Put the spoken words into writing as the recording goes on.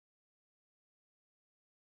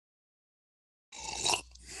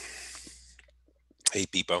Hey,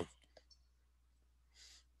 Beepo.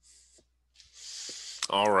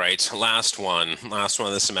 All right, last one of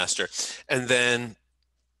the semester. And then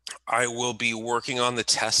I will be working on the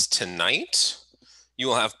test tonight. You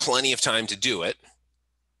will have plenty of time to do it,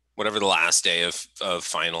 whatever the last day of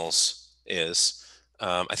finals is.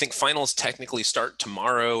 I think finals technically start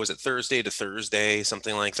tomorrow. Is it Thursday to Thursday,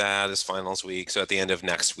 something like that is finals week. So at the end of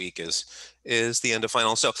next week is the end of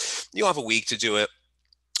finals. So you'll have a week to do it.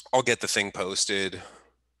 I'll get the thing posted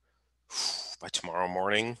by tomorrow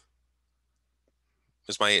morning.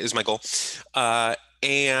 Is my goal.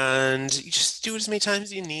 And you just do it as many times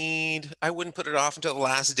as you need. I wouldn't put it off until the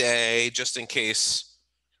last day, just in case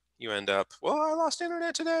you end up, well, I lost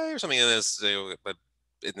internet today or something. But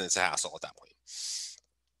it's a hassle at that point.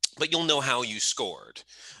 But you'll know how you scored.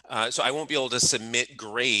 So I won't be able to submit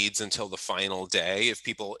grades until the final day if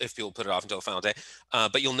people put it off until the final day.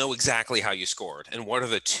 But you'll know exactly how you scored. And what are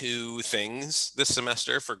the two things this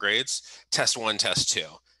semester for grades? Test one, test two.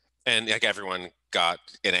 And like everyone got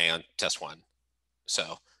an A on test one.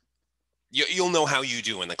 So you'll know how you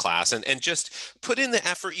do in the class, and just put in the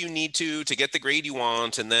effort you need to get the grade you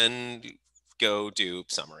want, and then go do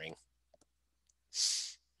summary.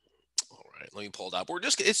 All right, let me pull it up.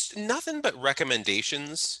 It's nothing but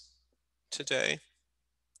recommendations today.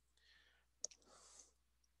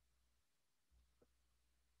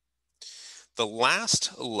 The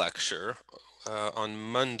last lecture on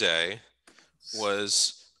Monday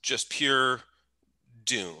was just pure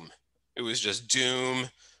doom. It was just doom,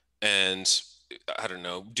 and I don't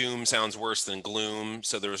know, doom sounds worse than gloom,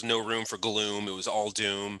 so there was no room for gloom. It was all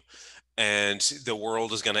doom, and the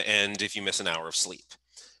world is going to end if you miss an hour of sleep.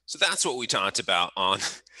 So that's what we talked about on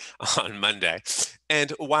on Monday.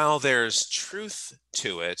 And while there's truth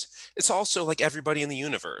to it, it's also like everybody in the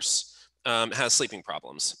universe has sleeping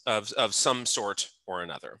problems of some sort or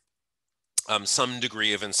another. Some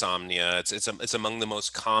degree of insomnia. It's among the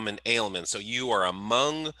most common ailments. So you are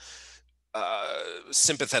among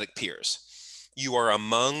sympathetic peers. You are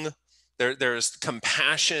among there's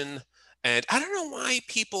compassion, and I don't know why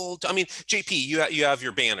people. I mean, JP, you have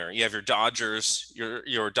your banner. You have your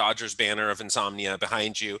Dodgers banner of insomnia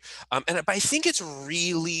behind you, but I think it's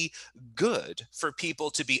really good for people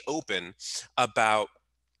to be open about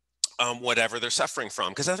whatever they're suffering from,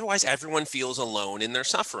 because otherwise everyone feels alone in their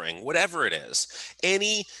suffering, whatever it is.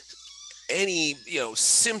 Any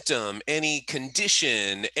symptom, any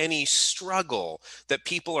condition, any struggle that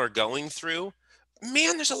people are going through,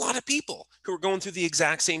 man, there's a lot of people who are going through the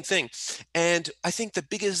exact same thing. And I think the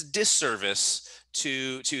biggest disservice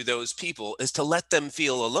to those people is to let them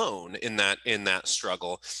feel alone in that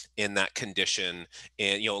struggle, in that condition,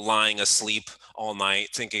 and lying asleep all night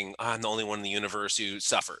thinking, I'm the only one in the universe who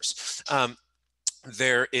suffers.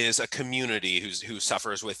 There is a community who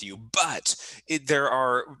suffers with you, but there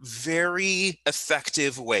are very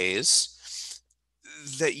effective ways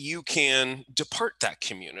that you can depart that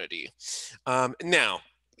community. Now,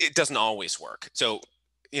 it doesn't always work. So,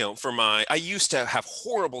 I used to have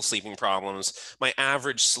horrible sleeping problems. My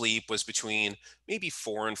average sleep was between maybe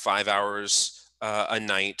 4 and 5 hours a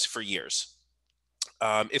night for years.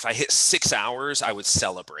 If I hit 6 hours, I would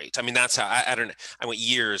celebrate. I mean, that's how I don't know. I went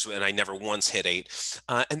years and I never once hit 8.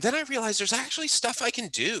 And then I realized there's actually stuff I can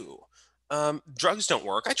do. Drugs don't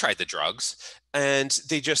work. I tried the drugs, and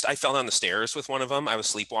I fell down the stairs with one of them. I was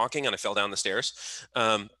sleepwalking and I fell down the stairs.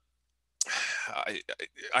 I,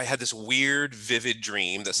 I had this weird, vivid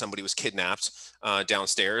dream that somebody was kidnapped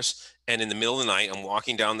downstairs. And in the middle of the night, I'm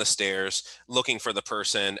walking down the stairs looking for the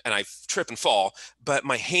person, and I trip and fall. But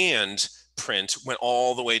my hand print went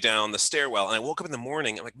all the way down the stairwell. And I woke up in the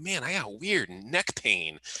morning. I'm like, man, I got weird neck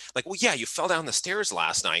pain. Like, well, yeah, you fell down the stairs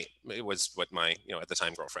last night. It was what my, at the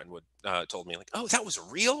time girlfriend would told me, like, oh, that was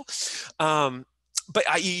real. But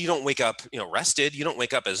you don't wake up, rested. You don't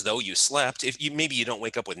wake up as though you slept. If you maybe you don't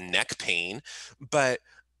wake up with neck pain, but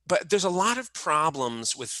there's a lot of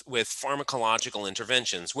problems with pharmacological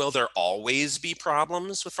interventions. Will there always be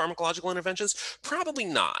problems with pharmacological interventions? Probably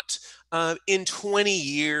not. In 20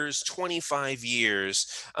 years, 25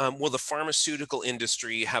 years, will the pharmaceutical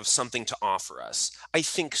industry have something to offer us? I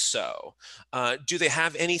think so. Do they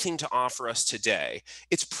have anything to offer us today?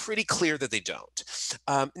 It's pretty clear that they don't.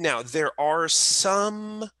 Now, there are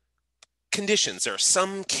some conditions, there are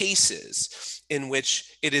some cases in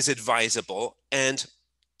which it is advisable, and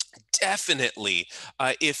definitely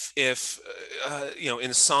if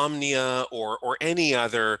insomnia or any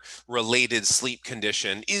other related sleep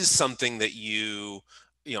condition is something that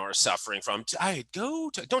are suffering from,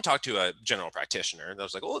 don't talk to a general practitioner. That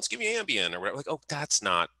was like, oh, let's give you Ambien or whatever. Like, oh, that's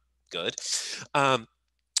not good.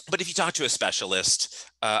 But if you talk to a specialist,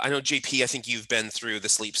 I know JP, I think you've been through the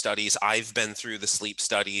sleep studies. I've been through the sleep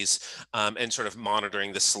studies, and sort of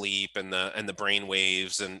monitoring the sleep and the brain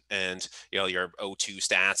waves and your O2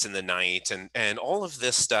 stats in the night and all of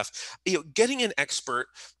this stuff. Getting an expert,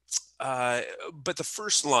 uh, but the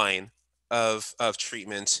first line of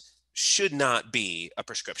treatment should not be a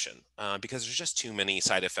prescription, because there's just too many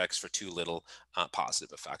side effects for too little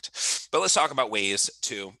positive effect. But let's talk about ways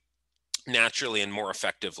to naturally and more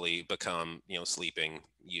effectively become, sleeping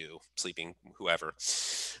whoever.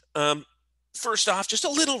 um, First off, just a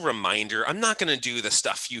little reminder, I'm not going to do the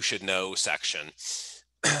stuff you should know section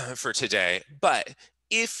for today, but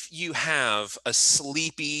if you have a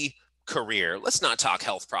sleepy career, let's not talk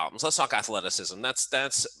health problems, let's talk athleticism.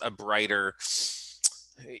 That's a brighter,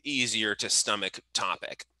 easier to stomach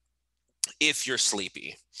topic. If you're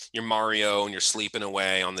sleepy, you're Mario and you're sleeping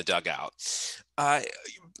away on the dugout. Uh,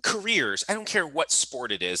 Careers, I don't care what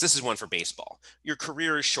sport it is. This is one for baseball. Your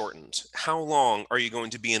career is shortened. How long are you going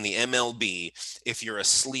to be in the MLB if you're a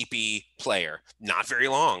sleepy player? Not very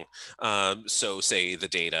long. So say the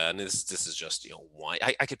data, and this is just one.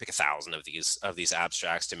 I could pick 1,000 of these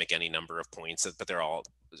abstracts to make any number of points, but they're all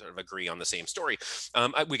sort of agree on the same story.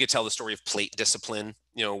 We could tell the story of plate discipline.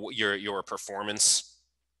 Your performance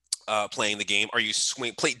playing the game. Are you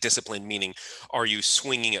plate discipline, meaning are you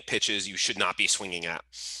swinging at pitches you should not be swinging at?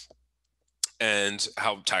 And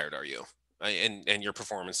how tired are you? And your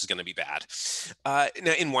performance is going to be bad.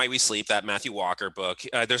 Now, in Why We Sleep, that Matthew Walker book,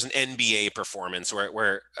 there's an NBA performance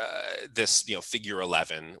where this figure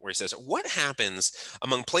 11, where he says, what happens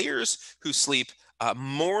among players who sleep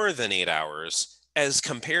more than 8 hours as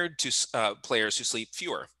compared to players who sleep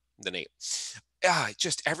fewer than 8?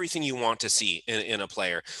 Just everything you want to see in a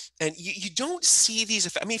player. And you don't see these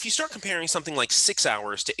effects. I mean, if you start comparing something like 6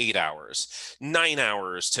 hours to 8 hours, 9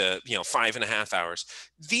 hours to 5.5 hours,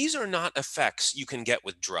 these are not effects you can get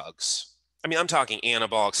with drugs. I mean, I'm talking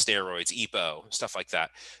anabolic steroids, EPO, stuff like that.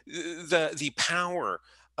 The power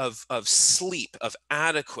of sleep, of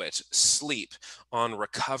adequate sleep on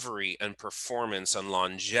recovery and performance and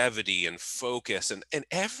longevity and focus and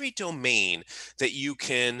every domain that you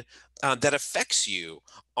can that affects you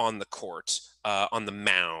on the court, on the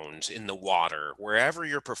mound, in the water, wherever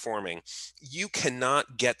you're performing. You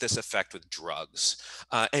cannot get this effect with drugs.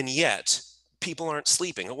 And yet, people aren't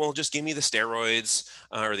sleeping. Well, just give me the steroids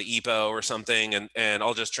or the EPO or something, and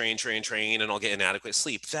I'll just train, and I'll get inadequate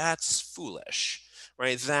sleep. That's foolish,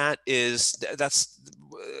 right? That's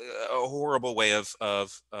a horrible way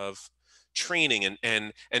of training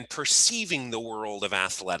and perceiving the world of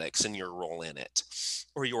athletics and your role in it,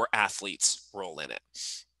 or your athlete's role in it.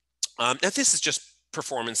 Now, this is just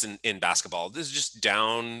performance in basketball. This is just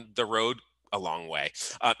down the road a long way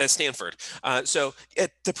at Stanford. So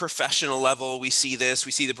at the professional level, we see this.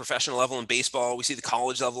 We see the professional level in baseball. We see the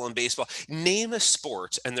college level in baseball. Name a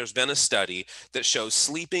sport, and there's been a study that shows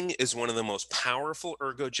sleeping is one of the most powerful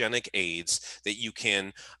ergogenic aids that you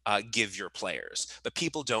can give your players. But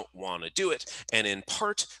people don't want to do it. And in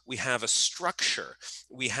part, we have a structure.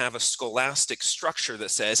 We have a scholastic structure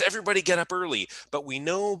that says everybody get up early. But we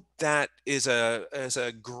know that is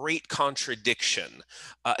a great contradiction,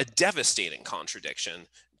 a devastating contradiction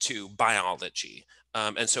to biology.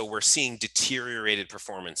 And so we're seeing deteriorated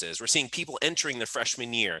performances. We're seeing people entering their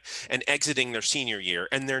freshman year and exiting their senior year,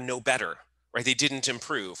 and they're no better, right? They didn't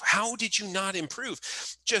improve. How did you not improve?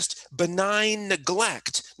 Just benign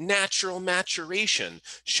neglect, natural maturation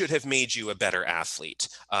should have made you a better athlete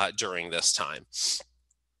during this time.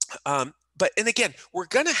 And again, we're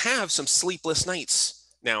going to have some sleepless nights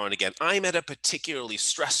now and again. I'm at a particularly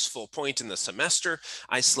stressful point in the semester.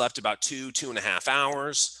 I slept about 2.5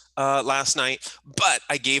 hours last night, but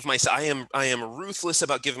I am ruthless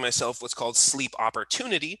about giving myself what's called sleep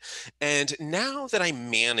opportunity. And now that I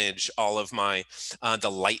manage all of my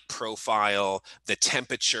the light profile, the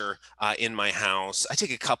temperature in my house, I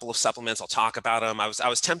take a couple of supplements. I'll talk about them. I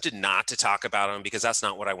was tempted not to talk about them because that's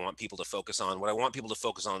not what I want people to focus on. What I want people to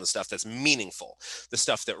focus on is the stuff that's meaningful, the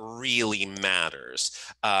stuff that really matters,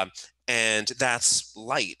 and that's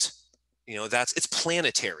light. It's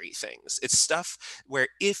planetary things. It's stuff where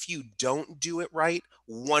if you don't do it right,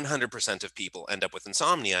 100% of people end up with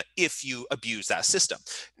insomnia if you abuse that system.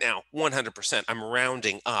 Now, 100%, I'm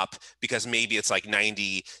rounding up because maybe it's like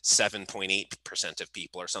 97.8% of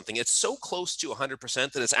people or something. It's so close to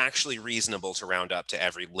 100% that it's actually reasonable to round up to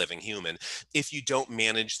every living human. If you don't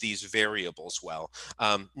manage these variables well,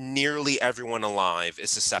 nearly everyone alive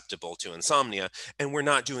is susceptible to insomnia, and we're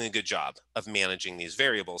not doing a good job of managing these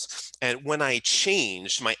variables. And when I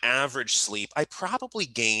changed my average sleep, I probably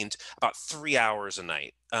gained about 3 hours a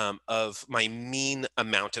night of my mean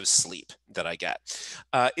amount of sleep that I get.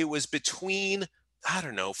 It was between, I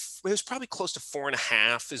don't know, it was probably close to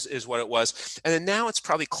 4.5 is what it was. And then now it's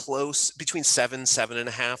probably close between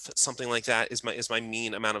 7.5, something like that is my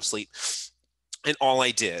mean amount of sleep. And all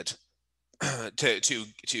I did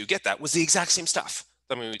to get that was the exact same stuff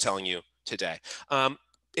that I'm going to be telling you today.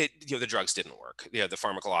 The drugs didn't work. The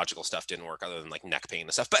pharmacological stuff didn't work, other than like neck pain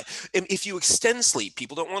and stuff. But if you extend sleep,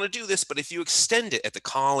 people don't want to do this, but if you extend it at the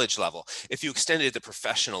college level, if you extend it at the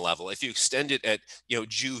professional level, if you extend it at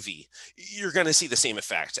juvie, you're going to see the same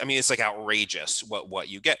effect. I mean, it's like outrageous what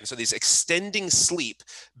you get. And so these extending sleep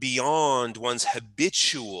beyond one's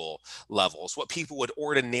habitual levels, what people would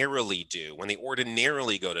ordinarily do when they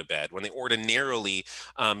ordinarily go to bed, when they ordinarily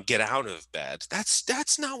get out of bed.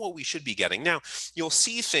 That's not what we should be getting. Now, you'll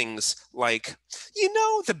see things like,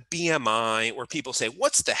 the BMI, where people say,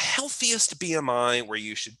 what's the healthiest BMI where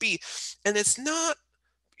you should be? And it's not,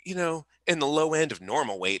 in the low end of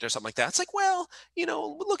normal weight or something like that. It's like, well,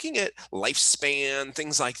 looking at lifespan,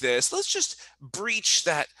 things like this, let's just breach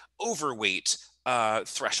that overweight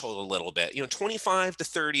threshold a little bit. 25 to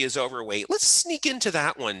 30 is overweight. Let's sneak into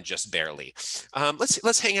that one just barely.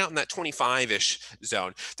 Let's hang out in that 25-ish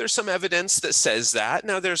zone. There's some evidence that says that.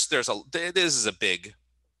 Now, there's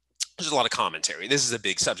a lot of commentary. This is a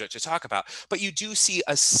big subject to talk about, but you do see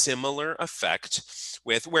a similar effect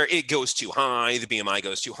with where it goes too high, the BMI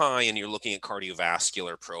goes too high, and you're looking at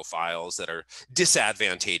cardiovascular profiles that are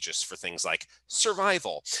disadvantageous for things like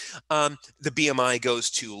survival. The BMI goes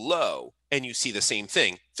too low, and you see the same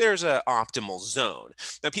thing. There's an optimal zone.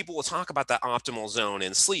 Now, people will talk about that optimal zone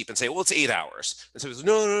in sleep and say, well, it's 8 hours. And so it's,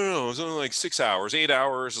 no, it's only like 6 hours. 8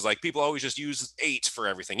 hours is like, people always just use 8 for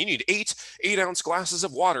everything. You need 8-ounce glasses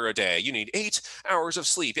of water a day. You need 8 hours of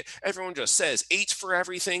sleep. Everyone just says 8 for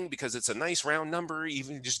everything because it's a nice round number.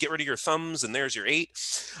 Even just get rid of your thumbs and there's your 8.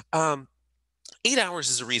 8 hours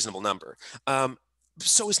is a reasonable number.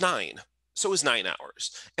 So is 9. So is 9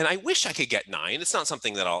 hours. And I wish I could get 9. It's not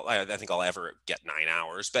something that I think I'll ever get 9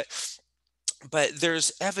 hours, but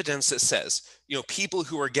there's evidence that says, people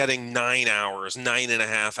who are getting 9 hours,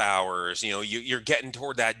 9.5 hours, you're getting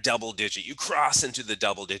toward that double digit. You cross into the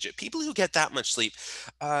double digit. People who get that much sleep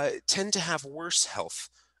tend to have worse health,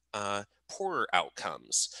 poorer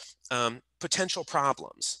outcomes, potential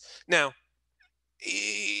problems. Now,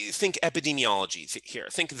 think epidemiology here.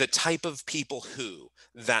 Think the type of people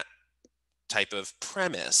that type of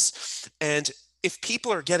premise. And if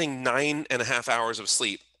people are getting 9.5 hours of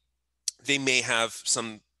sleep, they may have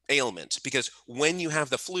some ailment, because when you have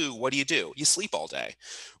the flu, what do? You sleep all day.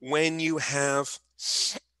 When you have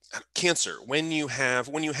cancer, when you have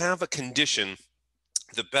a condition,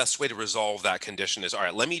 the best way to resolve that condition is, all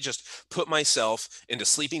right, let me just put myself into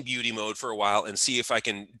sleeping beauty mode for a while and see if I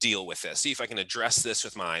can deal with this, see if I can address this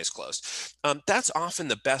with my eyes closed. That's often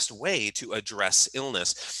the best way to address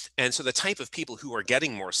illness. And so the type of people who are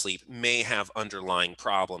getting more sleep may have underlying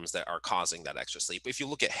problems that are causing that extra sleep. If you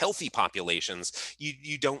look at healthy populations,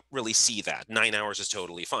 you don't really see that. 9 hours is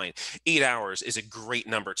totally fine. 8 hours is a great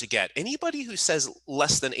number to get. Anybody who says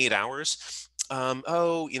less than 8 hours,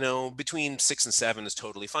 between 6 and 7 is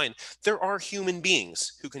totally fine. There are human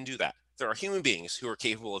beings who can do that. There are human beings who are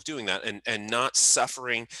capable of doing that and not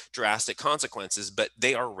suffering drastic consequences, but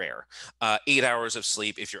they are rare. 8 hours of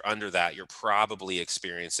sleep, if you're under that, you're probably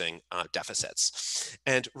experiencing deficits.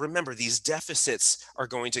 And remember, these deficits are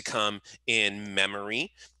going to come in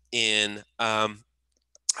memory, in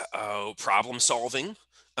problem solving,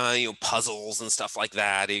 puzzles and stuff like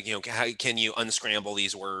that. How can you unscramble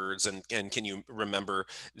these words, and can you remember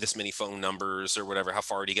this many phone numbers or whatever? How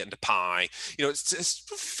far do you get into pi? It's just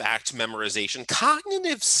fact memorization.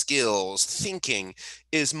 Cognitive skills, thinking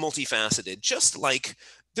is multifaceted. Just like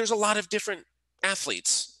there's a lot of different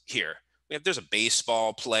athletes here. There's a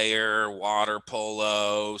baseball player, water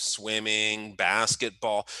polo, swimming,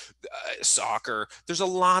 basketball, soccer. There's a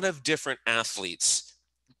lot of different athletes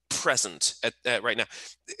present at right now.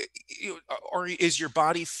 Or is your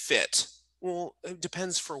body fit? Well, it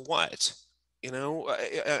depends for what.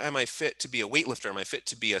 Am I fit to be a weightlifter? Am I fit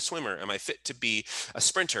to be a swimmer? Am I fit to be a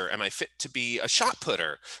sprinter? Am I fit to be a shot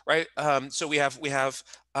putter? Right. So we have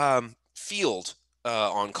field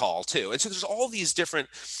on call too, and so there's all these different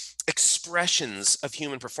expressions of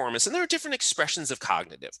human performance, and there are different expressions of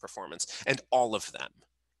cognitive performance, and all of them,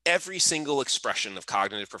 every single expression of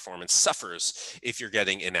cognitive performance suffers if you're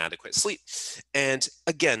getting inadequate sleep. And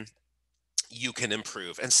again, you can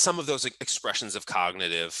improve. And some of those expressions of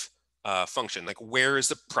cognitive function, like where is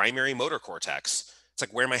the primary motor cortex? It's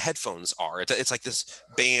like where my headphones are. It's like this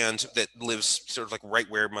band that lives sort of like right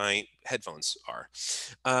where my headphones are.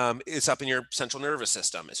 It's up in your central nervous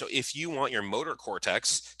system. So if you want your motor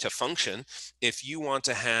cortex to function, if you want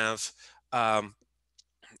to have um,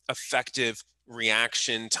 effective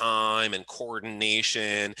reaction time and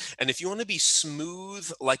coordination, and if you want to be smooth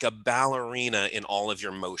like a ballerina in all of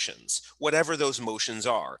your motions, whatever those motions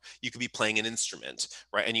are, you could be playing an instrument,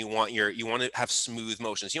 right? And you want to have smooth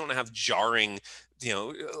motions. You don't want to have jarring,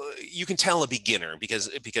 you can tell a beginner because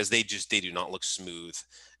they do not look smooth.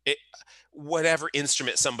 it, Whatever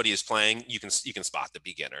instrument somebody is playing, you can spot the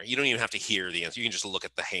beginner. You don't even have to hear the answer. You can just look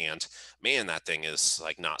at the hand. Man, that thing is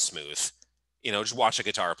like not smooth. Just watch a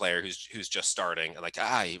guitar player who's just starting, and like,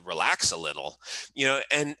 relax a little.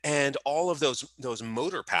 And all of those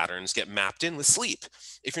motor patterns get mapped in with sleep.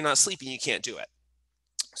 If you're not sleeping, you can't do it.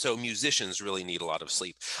 So musicians really need a lot of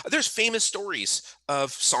sleep. There's famous stories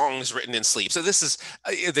of songs written in sleep. So this is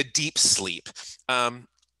the deep sleep.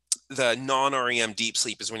 The non-REM deep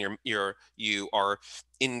sleep is when you are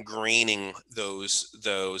ingraining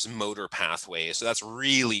those motor pathways. So that's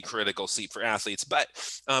really critical sleep for athletes. But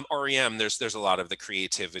REM, there's a lot of the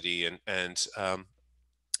creativity and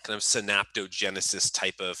kind of synaptogenesis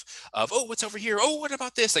type of oh, what's over here, oh, what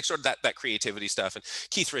about this, like sort of that creativity stuff. And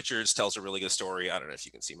Keith Richards tells a really good story. I don't know if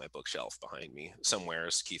you can see my bookshelf behind me somewhere.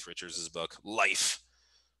 Is Keith Richards' book Life,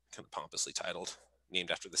 kind of pompously titled, named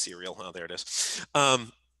after the cereal. Oh, there it is.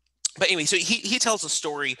 But anyway, so he tells a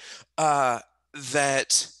story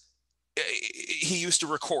that he used to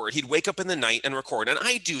record. He'd wake up in the night and record. And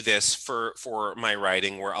I do this for my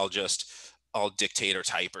writing, where I'll dictate or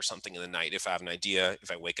type or something in the night if I have an idea.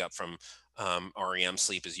 If I wake up from REM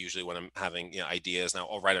sleep is usually when I'm having ideas. Now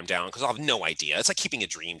I'll write them down because I'll have no idea. It's like keeping a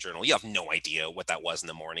dream journal. You have no idea what that was in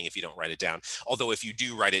the morning if you don't write it down. Although if you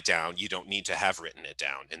do write it down, you don't need to have written it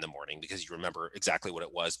down in the morning because you remember exactly what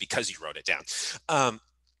it was because you wrote it down.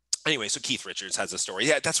 Anyway, so Keith Richards has a story.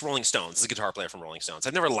 Yeah, that's Rolling Stones. He's a guitar player from Rolling Stones.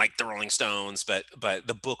 I've never liked the Rolling Stones, but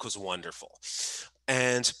the book was wonderful.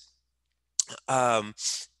 And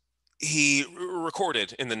he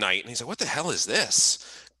recorded in the night, and he's like, "What the hell is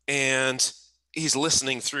this?" And he's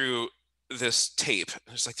listening through this tape.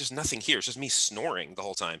 And it's like, there's nothing here. It's just me snoring the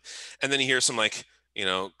whole time. And then he hears some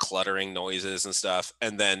cluttering noises and stuff.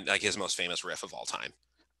 And then like his most famous riff of all time.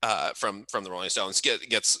 From the Rolling Stones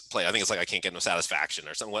gets played. I think it's like "I Can't Get No Satisfaction"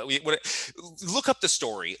 or something. Look up the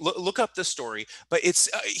story. Look up the story. But it's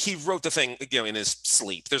he wrote the thing in his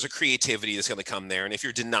sleep. There's a creativity that's going to come there, and if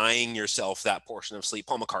you're denying yourself that portion of sleep,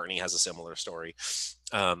 Paul McCartney has a similar story.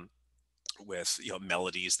 With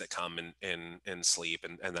melodies that come in sleep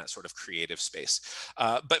and that sort of creative space.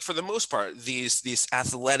 But for the most part, these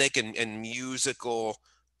athletic and musical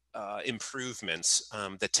improvements,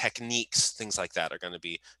 the techniques, things like that are going to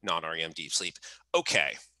be non-REM deep sleep.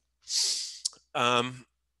 Okay.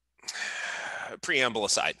 Preamble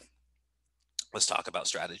aside, let's talk about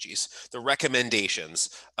strategies, the recommendations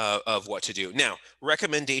of what to do. Now,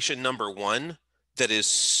 recommendation number one that is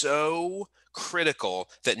so critical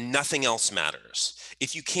that nothing else matters.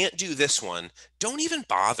 If you can't do this one, don't even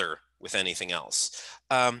bother with anything else.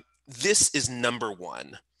 This is number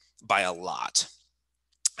one by a lot.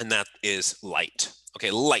 And that is light.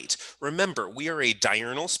 Okay, light. Remember, we are a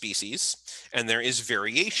diurnal species, and there is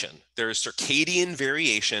variation. There is circadian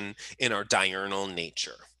variation in our diurnal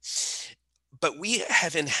nature. But we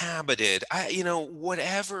have inhabited,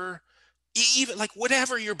 whatever, even like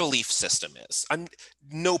whatever your belief system is.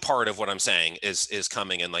 No part of what I'm saying is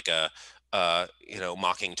coming in like a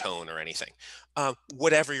mocking tone or anything.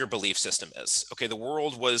 Whatever your belief system is. Okay, the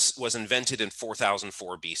world was invented in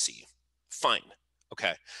 4004 BC. Fine.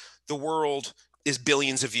 Okay, the world is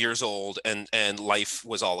billions of years old, and life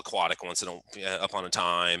was all aquatic once upon a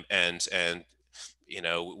time, and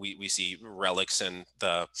we see relics in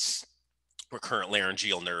the recurrent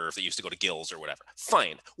laryngeal nerve that used to go to gills or whatever.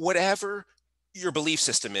 Fine, whatever your belief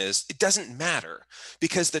system is, it doesn't matter,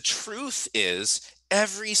 because the truth is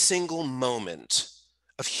every single moment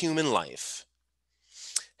of human life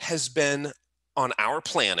has been on our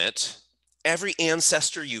planet. Every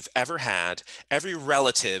ancestor you've ever had, every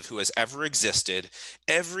relative who has ever existed,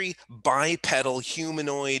 every bipedal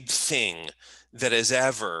humanoid thing that has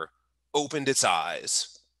ever opened its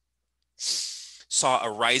eyes saw a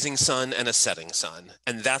rising sun and a setting sun,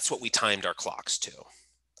 and that's what we timed our clocks to.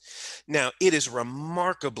 Now, it is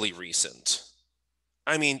remarkably recent,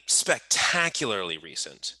 I mean, spectacularly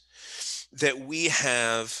recent, that we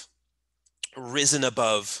have risen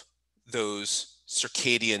above those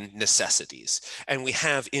circadian necessities. And we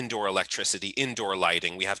have indoor electricity, indoor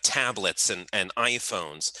lighting, we have tablets and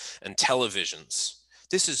iPhones and televisions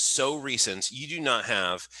This is so recent. You do not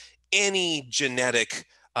have any genetic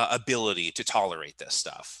ability to tolerate this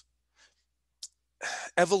stuff.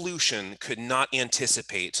 Evolution could not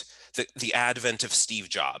anticipate the advent of Steve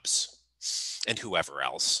Jobs and whoever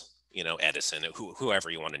else, Edison, whoever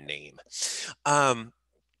you want to name. Um,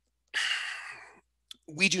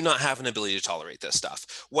 we do not have an ability to tolerate this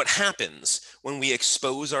stuff. What happens when we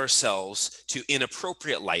expose ourselves to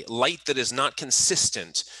inappropriate light that is not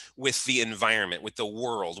consistent with the environment, with the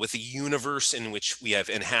world, with the universe in which we have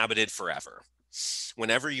inhabited forever?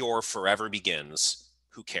 Whenever your forever begins,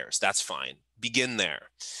 who cares? That's fine. Begin there.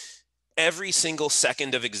 Every single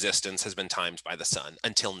second of existence has been timed by the sun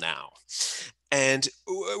until now. And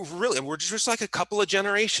really, we're just like a couple of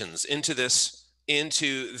generations into this.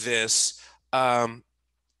 Um,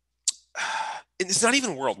 it's not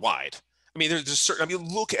even worldwide. I mean, there's certain. I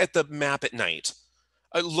mean, look at the map at night.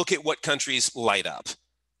 Look at what countries light up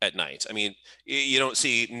at night. I mean, you don't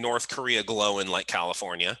see North Korea glowing like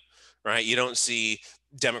California, right? You don't see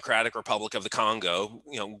Democratic Republic of the Congo,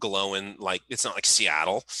 glowing like it's not like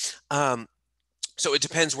Seattle. So it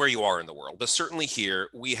depends where you are in the world, but certainly here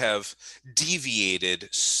we have deviated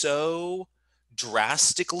so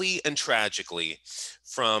drastically and tragically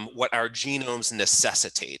from what our genomes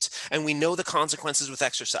necessitate. And we know the consequences with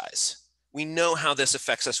exercise. We know how this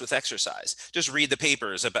affects us with exercise. Just read the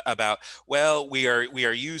papers about well, we are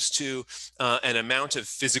used to an amount of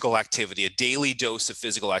physical activity, a daily dose of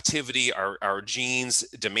physical activity. Our genes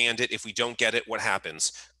demand it. If we don't get it, what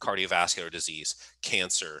happens? Cardiovascular disease,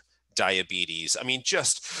 cancer, diabetes. I mean,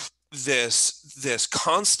 just this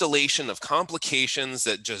constellation of complications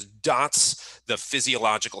that just dots the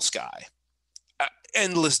physiological sky.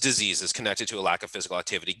 Endless diseases connected to a lack of physical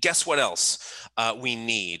activity. Guess what else we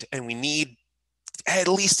need? And we need at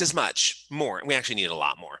least as much more. We actually need a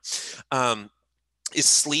lot more. Is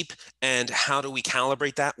sleep. And how do we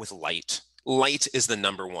calibrate that? With light. Light is the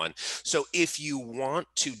number one. So if you want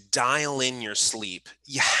to dial in your sleep,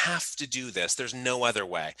 you have to do this. There's no other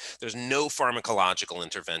way. There's no pharmacological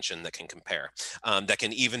intervention that can compare, that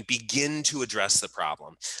can even begin to address the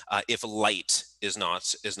problem if light is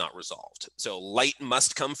not resolved. So light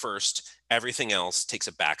must come first. Everything else takes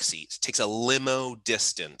a back seat, takes a limo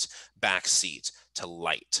distant back seat to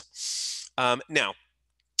light. Now,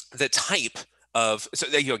 the type of, so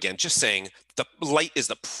there you go again, just saying the light is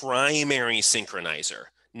the primary synchronizer.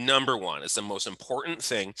 Number one, it's the most important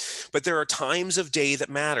thing, but there are times of day that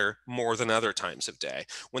matter more than other times of day.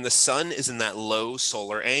 When the sun is in that low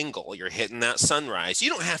solar angle, you're hitting that sunrise. You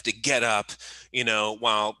don't have to get up,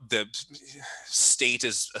 while the state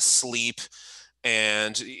is asleep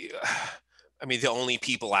and I mean, the only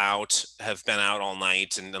people out have been out all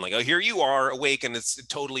night and then like, oh, here you are awake and it's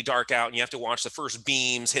totally dark out and you have to watch the first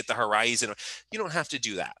beams hit the horizon. You don't have to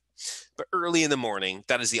do that. But early in the morning,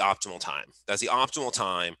 that is the optimal time. That's the optimal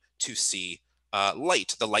time to see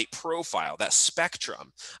light, the light profile, that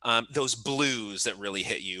spectrum, those blues that really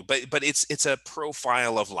hit you. But it's a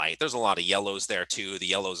profile of light. There's a lot of yellows there too. The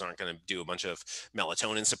yellows aren't going to do a bunch of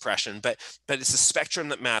melatonin suppression, but it's the spectrum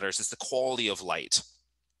that matters. It's the quality of light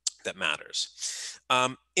that matters.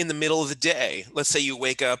 In the middle of the day, let's say you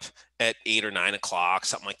wake up at 8 or 9 o'clock,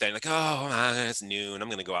 something like that. You're like, oh, it's noon. I'm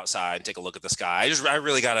going to go outside and take a look at the sky. I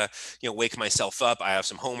really got to, wake myself up. I have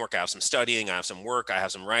some homework. I have some studying. I have some work. I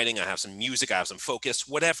have some writing. I have some music. I have some focus,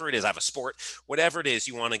 whatever it is. I have a sport, whatever it is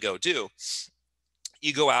you want to go do.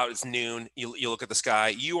 You go out, it's noon. You look at the sky.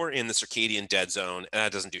 You are in the circadian dead zone, and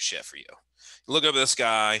that doesn't do shit for you. You look up at the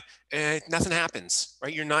sky, and nothing happens,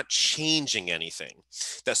 right? You're not changing anything.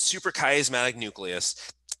 That suprachiasmatic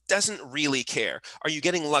nucleus doesn't really care. Are you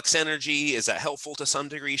getting lux energy? Is that helpful to some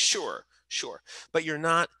degree? Sure. But you're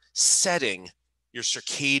not setting your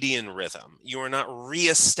circadian rhythm. You are not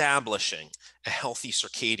reestablishing a healthy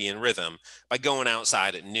circadian rhythm by going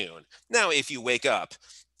outside at noon. Now, if you wake up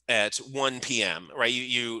at 1 p.m., right,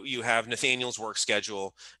 you have Nathaniel's work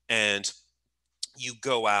schedule and you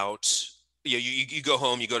go out, you go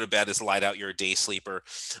home, you go to bed as light out, you're a day sleeper.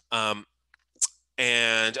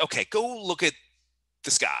 And okay, go look at the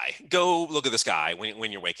sky. Go look at the sky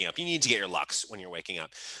when you're waking up. You need to get your lux when you're waking up.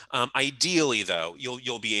 Ideally, though,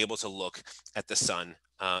 you'll be able to look at the sun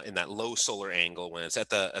in that low solar angle when it's at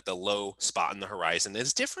the low spot in the horizon.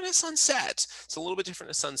 It's different at sunset. It's a little bit different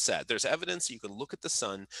at sunset. There's evidence that you can look at the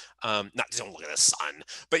sun. Don't look at the sun,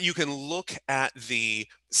 but you can look at the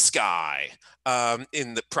sky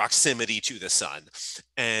in the proximity to the sun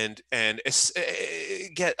and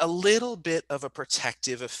get a little bit of a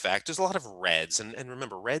protective effect. There's a lot of reds, and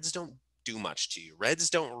remember, reds don't do much to you.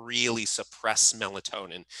 Reds don't really suppress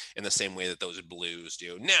melatonin in the same way that those blues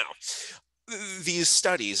do. Now, These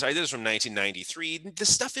studies, right, this is from 1993.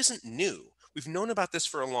 This stuff isn't new. We've known about this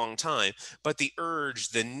for a long time, but the urge,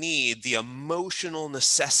 the need, the emotional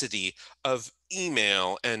necessity of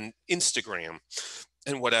email and Instagram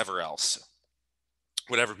and whatever else,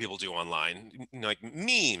 whatever people do online, like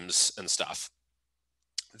memes and stuff,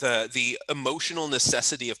 the emotional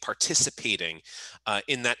necessity of participating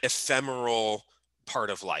in that ephemeral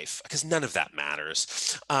part of life, because none of that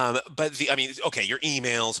matters. But I mean, okay, your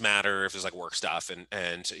emails matter if it's like work stuff,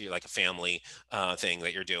 and you're like a family thing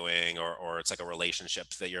that you're doing, or it's like a relationship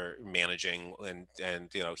that you're managing, and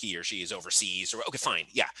he or she is overseas, or okay, fine,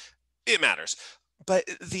 yeah, it matters. But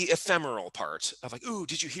the ephemeral part of like, ooh,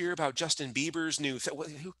 did you hear about Justin Bieber's new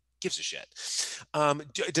who gives a shit?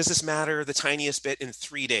 Does this matter the tiniest bit in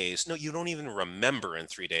 3 days? No, you don't even remember in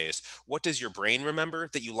 3 days. What does your brain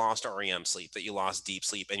remember? That you lost REM sleep, that you lost deep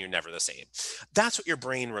sleep, and you're never the same. That's what your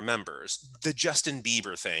brain remembers. The Justin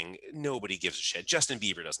Bieber thing, nobody gives a shit. Justin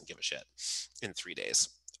Bieber doesn't give a shit in 3 days.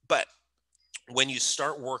 But when you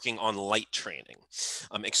start working on light training,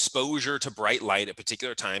 exposure to bright light at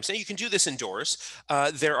particular times, and you can do this indoors.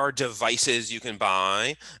 There are devices you can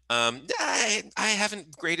buy. I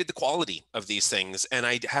haven't graded the quality of these things, and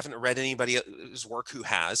I haven't read anybody's work who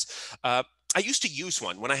has. I used to use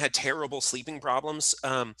one when I had terrible sleeping problems.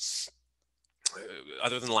 Other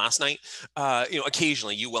than last night,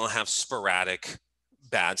 occasionally you will have sporadic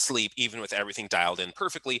bad sleep, even with everything dialed in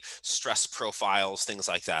perfectly. Stress profiles, things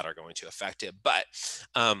like that are going to affect it. But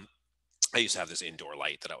I used to have this indoor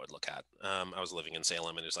light that I would look at. I was living in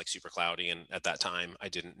Salem and it was like super cloudy. And at that time, I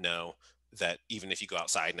didn't know that even if you go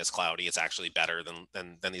outside and it's cloudy, it's actually better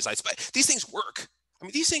than these lights. But these things work. I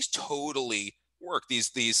mean, these things totally work.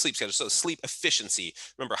 These sleep schedules. So sleep efficiency.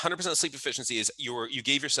 Remember, 100% sleep efficiency is you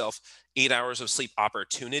gave yourself 8 hours of sleep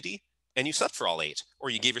opportunity and you slept for all eight, or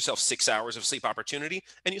you gave yourself 6 hours of sleep opportunity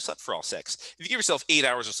and you slept for all six. If you give yourself 8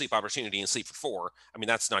 hours of sleep opportunity and sleep for four, I mean,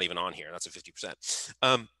 that's not even on here. That's a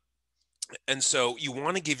 50%. And so you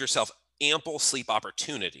want to give yourself ample sleep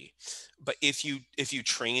opportunity. But if you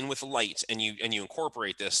train with light and you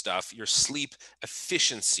incorporate this stuff, your sleep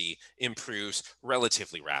efficiency improves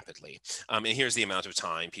relatively rapidly. And here's the amount of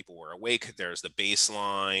time people were awake. There's the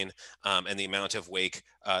baseline, and the amount of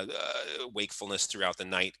wakefulness throughout the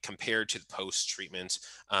night compared to the post treatment.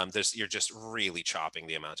 You're just really chopping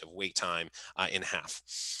the amount of wake time in half.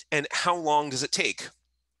 And how long does it take?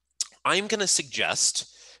 I'm going to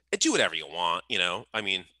suggest do whatever you want, I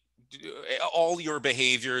mean, all your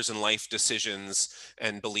behaviors and life decisions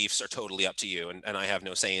and beliefs are totally up to you, and I have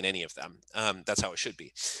no say in any of them. That's how it should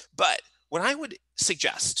be. But what I would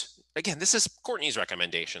suggest, again, this is Courtney's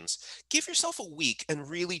recommendations. Give yourself a week and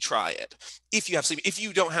really try it. If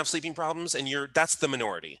you don't have sleeping problems, and that's the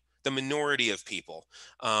minority. The minority of people,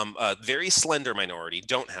 a very slender minority,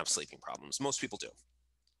 don't have sleeping problems. Most people do.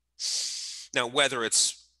 Now, whether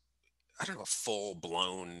it's I don't know what full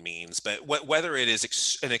blown means, but whether it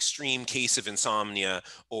is an extreme case of insomnia,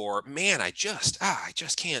 or man, I just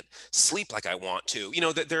can't sleep like I want to.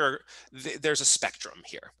 That there's a spectrum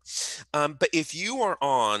here. But if you are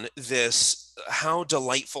on this how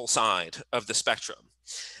delightful side of the spectrum,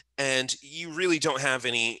 and you really don't have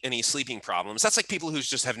any sleeping problems, that's like people who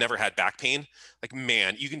just have never had back pain. Like,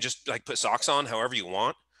 man, you can just like put socks on however you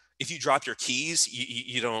want. If you drop your keys,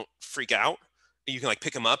 you don't freak out. You can like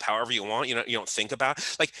pick them up however you want. You don't think about,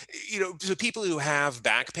 like, so people who have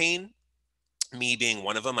back pain, me being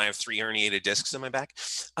one of them. I have 3 herniated discs in my back.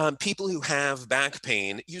 People who have back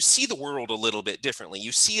pain, you see the world a little bit differently.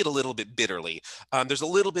 You see it a little bit bitterly. There's a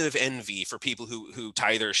little bit of envy for people who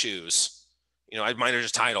tie their shoes. Mine are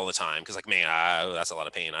just tied all the time because, like, man, that's a lot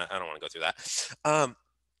of pain. I don't want to go through that.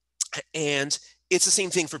 And it's the same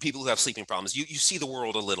thing for people who have sleeping problems. You see the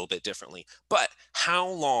world a little bit differently. But how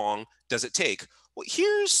long does it take? Well,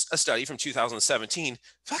 here's a study from 2017.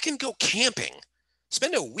 Fucking go camping.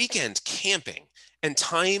 Spend a weekend camping and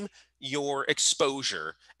time your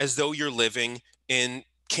exposure as though you're living in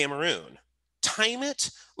Cameroon. Time it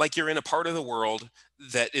like you're in a part of the world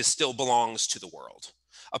that still belongs to the world,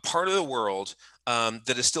 a part of the world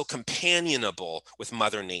that is still companionable with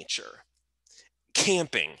Mother Nature.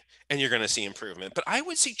 Camping, and you're going to see improvement. But I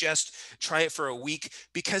would suggest try it for a week,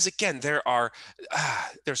 because again,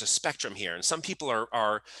 there's a spectrum here, and some people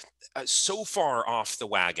are so far off the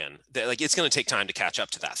wagon that, like, it's going to take time to catch up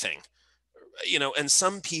to that thing. And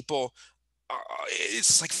some people,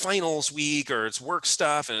 it's like finals week, or it's work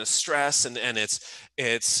stuff, and it's stress, and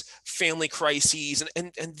it's family crises,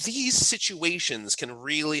 and these situations can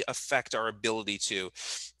really affect our ability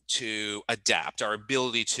to adapt, our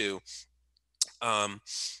ability to um,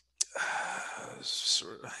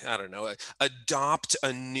 I don't know, adopt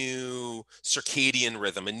a new circadian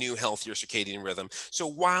rhythm, a new healthier circadian rhythm. So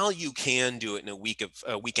while you can do it in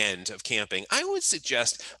a weekend of camping, I would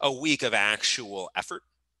suggest a week of actual effort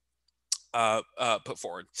put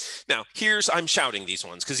forward. Now, I'm shouting these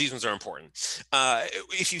ones because these ones are important.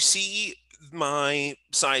 If you see my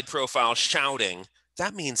side profile shouting,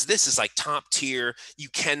 that means this is like top tier. You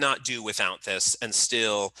cannot do without this and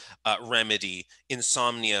still remedy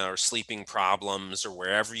insomnia or sleeping problems or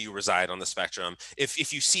wherever you reside on the spectrum.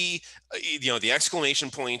 If you see, the exclamation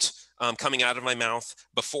point coming out of my mouth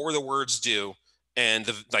before the words do, and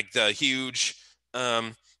the huge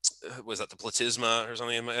was that the platysma or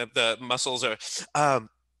something? The muscles are. Um,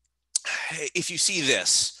 if you see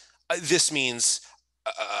this, this means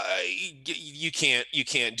you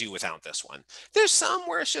can't do without this one. There's some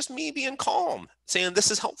where it's just me being calm, saying this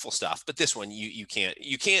is helpful stuff, but this one you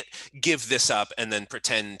can't give this up and then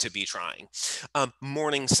pretend to be trying.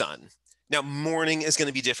 Morning sun. Now, morning is going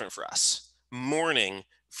to be different for us. Morning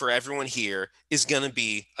for everyone here is going to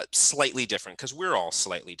be slightly different because we're all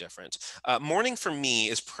slightly different. Morning for me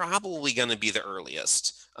is probably going to be the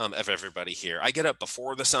earliest of everybody here. I get up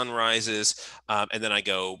before the sun rises, and then I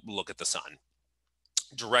go look at the sun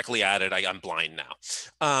directly at it. I'm blind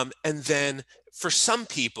now. And then for some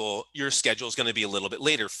people, your schedule is going to be a little bit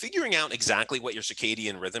later. Figuring out exactly what your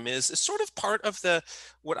circadian rhythm is sort of part of the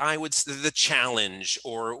challenge,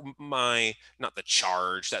 or not the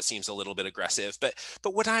charge. That seems a little bit aggressive, but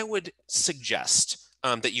what I would suggest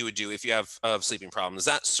that you would do if you have sleeping problems,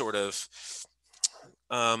 that sort of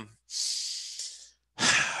um,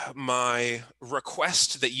 my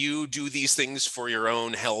request that you do these things for your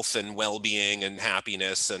own health and well-being and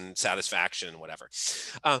happiness and satisfaction and whatever.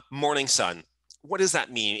 Morning sun. What does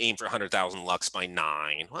that mean? Aim for 100,000 lux by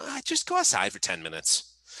 9. Well, just go outside for 10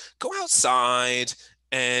 minutes. Go outside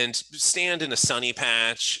and stand in a sunny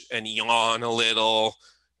patch and yawn a little.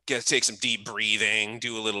 Take some deep breathing.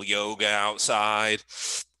 Do a little yoga outside.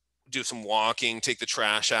 Do some walking. Take the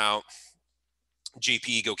trash out.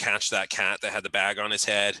 JP, go catch that cat that had the bag on his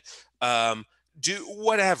head. Do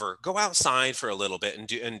whatever. Go outside for a little bit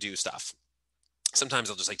and do stuff. Sometimes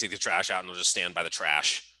I'll just like take the trash out and I'll just stand by the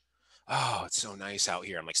trash. Oh, it's so nice out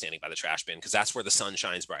here. I'm like standing by the trash bin because that's where the sun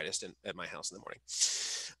shines brightest at my house in the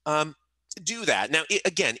morning. Do that. Now,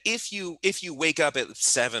 again, if you wake up at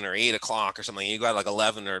 7 or 8 o'clock or something, you go out like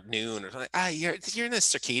 11 or noon or something, you're in a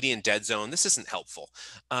circadian dead zone. This isn't helpful.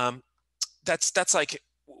 That's like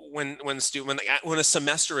when a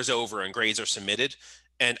semester is over and grades are submitted,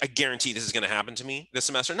 and I guarantee this is going to happen to me this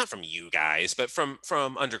semester, not from you guys, but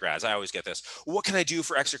from undergrads. I always get this. What can I do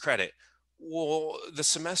for extra credit? Well, the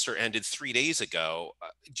semester ended 3 days ago.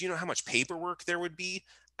 Do you know how much paperwork there would be?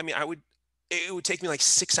 I mean, it would take me like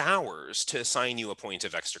 6 hours to assign you a point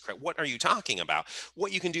of extra credit. What are you talking about?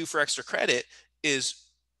 What you can do for extra credit is,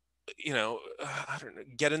 I don't know,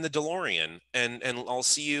 get in the DeLorean and I'll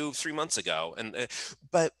see you 3 months ago.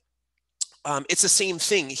 But it's the same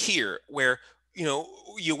thing here where,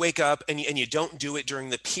 you wake up and you don't do it during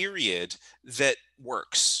the period that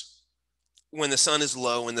works. When the sun is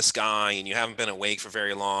low in the sky and you haven't been awake for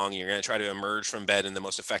very long, you're going to try to emerge from bed in the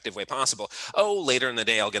most effective way possible. Oh, later in the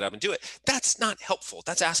day, I'll get up and do it. That's not helpful.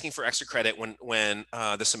 That's asking for extra credit when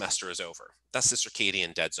the semester is over. That's the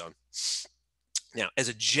circadian dead zone. Now, as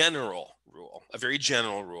a general rule, a very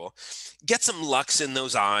general rule, get some lux in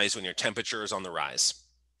those eyes when your temperature is on the rise.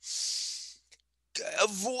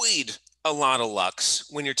 Avoid a lot of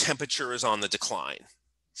lux when your temperature is on the decline.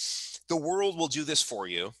 The world will do this for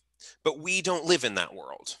you, but we don't live in that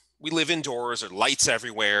world. We live indoors, there are lights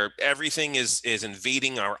everywhere. Everything is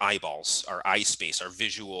invading our eyeballs, our eye space, our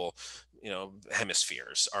visual,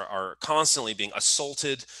 hemispheres are constantly being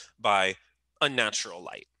assaulted by unnatural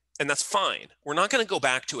light. And that's fine. We're not going to go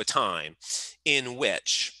back to a time in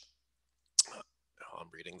which, I'm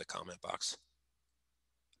reading the comment box.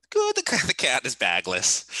 Good, the cat is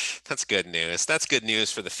bagless. That's good news. That's good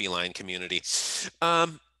news for the feline community.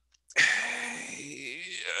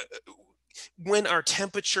 When our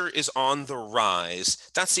temperature is on the rise,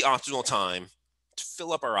 that's the optimal time to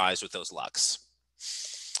fill up our eyes with those lux.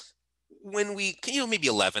 When maybe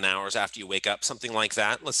 11 hours after you wake up, something like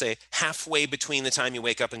that, let's say halfway between the time you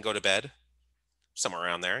wake up and go to bed, somewhere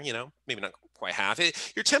around there, maybe not quite half.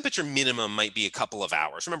 Your temperature minimum might be a couple of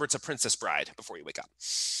hours. Remember, it's a Princess Bride before you wake up.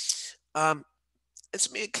 It's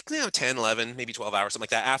 10, 11, maybe 12 hours, something like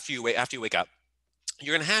that. After you wake up,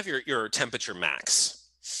 you're going to have your temperature max.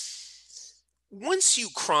 Once you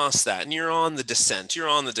cross that and you're on the descent, you're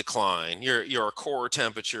on the decline, your core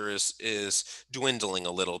temperature is dwindling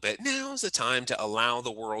a little bit, now's the time to allow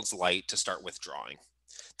the world's light to start withdrawing.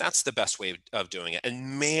 That's the best way of doing it.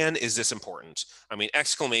 And man, is this important. I mean,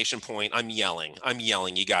 exclamation point, I'm yelling. I'm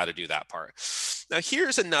yelling. You got to do that part. Now,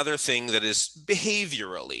 here's another thing that is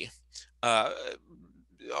behaviorally uh,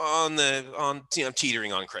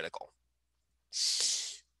 teetering on critical.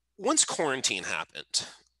 Once quarantine happened,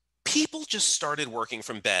 people just started working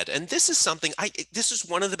from bed. And this is something this is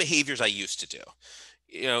one of the behaviors I used to do.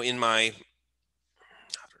 In my, I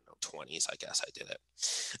don't know, 20s, I guess I did it.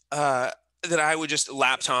 That I would just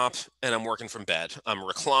laptop and I'm working from bed. I'm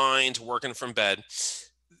reclined, working from bed.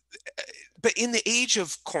 But in the age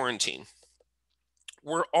of quarantine,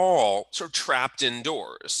 we're all sort of trapped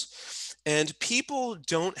indoors, and people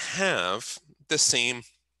don't have the same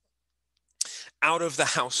out of the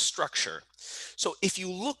house structure. So if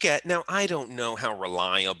you look at, now I don't know how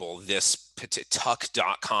reliable this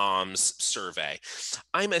tuck.com's survey,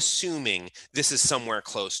 I'm assuming this is somewhere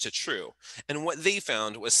close to true. And what they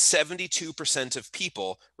found was 72% of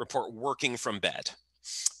people report working from bed.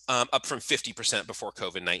 Up from 50% before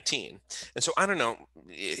COVID-19. And so I don't know,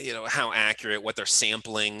 how accurate what their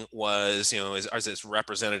sampling was. Is this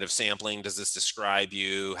representative sampling? Does this describe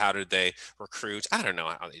you? How did they recruit? I don't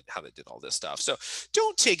know how they did all this stuff. So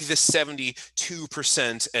don't take this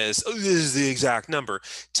 72% as, oh, this is the exact number.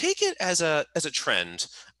 Take it as a trend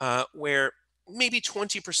where maybe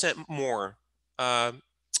 20% more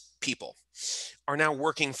people are now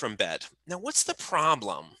working from bed. Now, what's the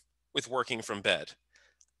problem with working from bed?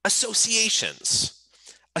 Associations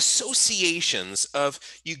of,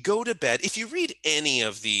 you go to bed. If you read any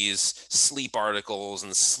of these sleep articles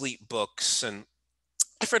and sleep books, and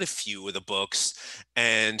I've read a few of the books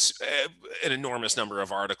and an enormous number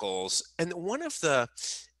of articles, and I've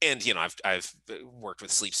worked with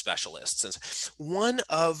sleep specialists, and one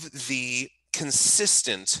of the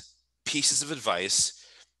consistent pieces of advice,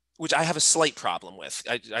 which I have a slight problem with,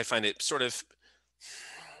 I find it sort of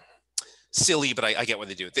silly, but I get what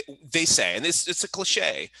they do. They say, and it's a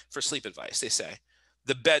cliche for sleep advice, they say,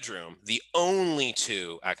 the bedroom, the only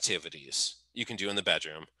two activities you can do in the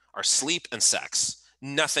bedroom are sleep and sex.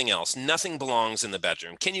 Nothing else. Nothing belongs in the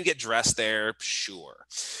bedroom. Can you get dressed there? Sure.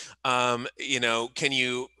 Can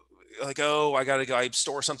you, like, oh, I gotta go, I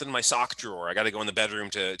store something in my sock drawer, I gotta go in the bedroom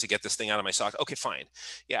to get this thing out of my sock. Okay, fine.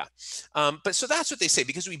 Yeah. But so that's what they say,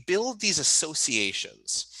 because we build these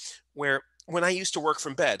associations where, when I used to work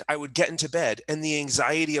from bed, I would get into bed and the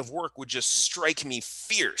anxiety of work would just strike me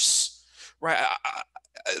fierce, right?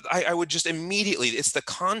 I would just immediately, it's the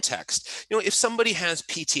context. If somebody has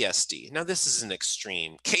PTSD, now this is an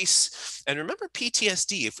extreme case. And remember,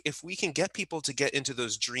 PTSD, if we can get people to get into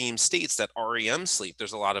those dream states, that REM sleep,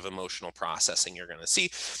 there's a lot of emotional processing you're going to see.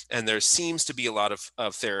 And there seems to be a lot of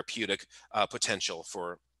therapeutic potential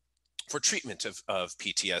for treatment of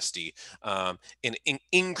PTSD in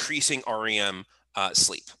increasing REM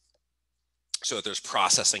sleep, so that there's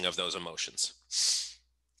processing of those emotions.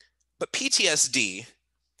 But PTSD,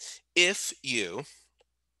 if you,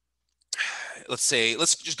 let's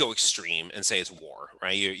just go extreme and say it's war,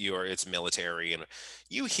 right? It's military, and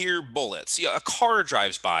you hear bullets. A car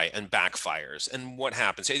drives by and backfires, and what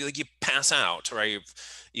happens? Like, you pass out, right?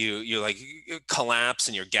 You collapse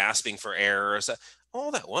and you're gasping for air. So all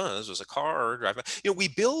that was a car driving by. We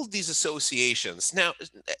build these associations. Now,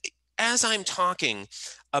 as I'm talking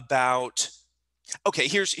about, okay,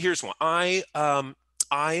 here's one. I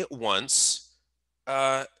once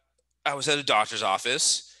I was at a doctor's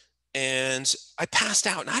office and I passed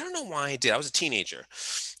out, and I don't know why I did. I was a teenager.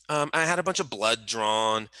 I had a bunch of blood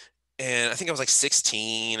drawn, and I think I was like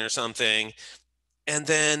 16 or something. And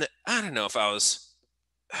then I don't know if I was,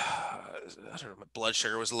 I don't know, my blood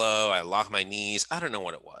sugar was low. I locked my knees. I don't know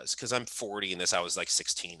what it was, because I'm 40 and I was like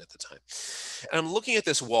 16 at the time. And I'm looking at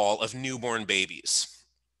this wall of newborn babies.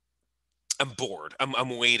 I'm bored.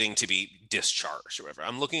 I'm waiting to be discharged or whatever.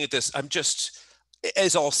 I'm looking at this. I'm just,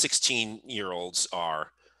 as all 16-year-olds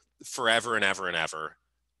are, forever and ever and ever,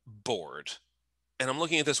 bored. And I'm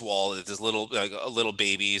looking at this wall at this little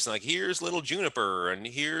babies, and like, here's little Juniper, and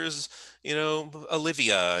here's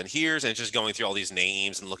Olivia, and it's just going through all these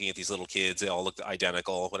names and looking at these little kids. They all look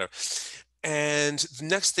identical, whatever. And the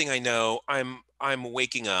next thing I know, I'm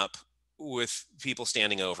waking up with people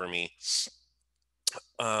standing over me.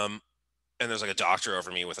 And there's like a doctor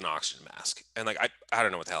over me with an oxygen mask. And like, I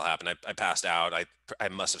don't know what the hell happened. I passed out. I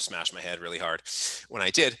must have smashed my head really hard when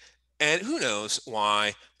I did. And who knows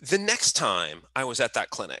why, the next time I was at that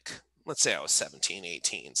clinic, let's say I was 17,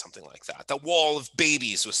 18, something like that, the wall of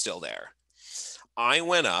babies was still there. I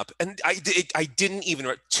went up, and I didn't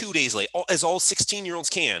even, 2 days late, as all 16-year-olds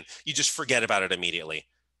can, you just forget about it immediately.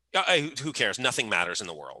 Who cares? Nothing matters in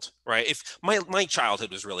the world, right? If my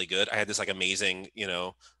childhood was really good, I had this like amazing,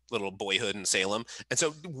 little boyhood in Salem, and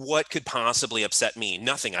so what could possibly upset me?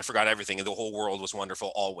 Nothing. I forgot everything, and the whole world was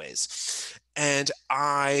wonderful always. And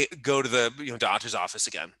I go to the doctor's office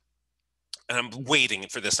again, and I'm waiting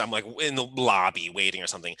for this. I'm like in the lobby waiting or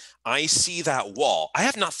something. I see that wall. I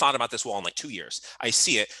have not thought about this wall in like 2 years. I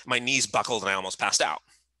see it. My knees buckled, and I almost passed out.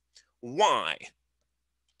 Why?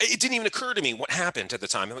 It didn't even occur to me what happened at the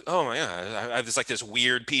time. I'm like, oh my God, I have this like this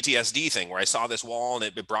weird PTSD thing where I saw this wall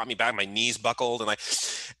and it brought me back. My knees buckled,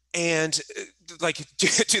 and like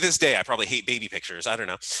to this day, I probably hate baby pictures. I don't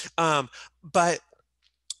know, but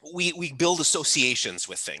we build associations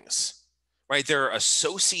with things. Right, there are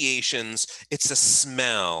associations. It's a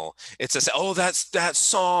smell. Oh, that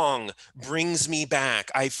song brings me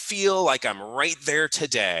back. I feel like I'm right there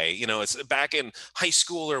today. It's back in high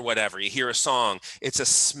school or whatever. You hear a song, it's a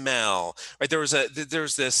smell. Right, there's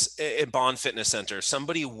this in Bond Fitness Center.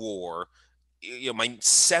 Somebody wore my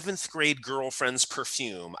seventh grade girlfriend's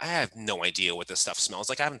perfume. I have no idea what this stuff smells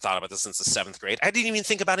like. I haven't thought about this since the seventh grade. I didn't even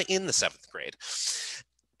think about it in the seventh grade.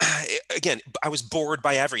 Again, I was bored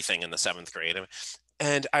by everything in the seventh grade.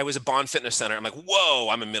 And I was at Bond Fitness Center. I'm like, whoa,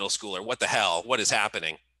 I'm a middle schooler. What the hell? What is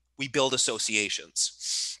happening? We build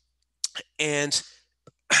associations. And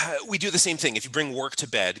we do the same thing. If you bring work to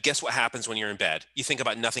bed, guess what happens when you're in bed? You think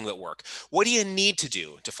about nothing but work. What do you need to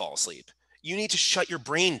do to fall asleep? You need to shut your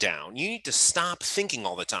brain down. You need to stop thinking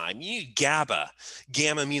all the time. You need GABA,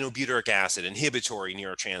 gamma aminobutyric acid, inhibitory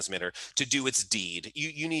neurotransmitter, to do its deed.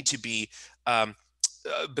 You need to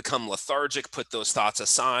become lethargic, put those thoughts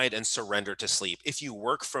aside, and surrender to sleep. If you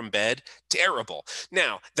work from bed, terrible.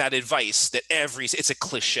 Now, that advice that it's a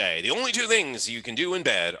cliche. The only two things you can do in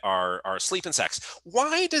bed are sleep and sex.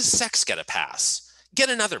 Why does sex get a pass? Get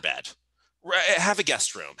another bed. Have a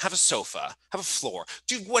guest room, have a sofa, have a floor,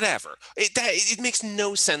 do whatever. It makes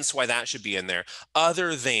no sense why that should be in there,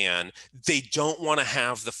 other than they don't want to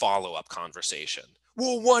have the follow-up conversation.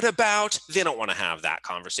 Well, what about? They don't want to have that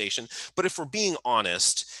conversation. But if we're being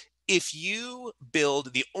honest, if you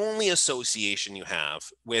build the only association you have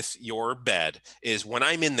with your bed is when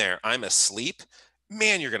I'm in there, I'm asleep,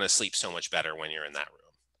 man, you're going to sleep so much better when you're in that room.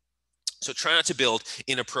 So try not to build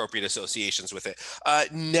inappropriate associations with it.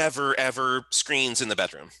 Never, ever screens in the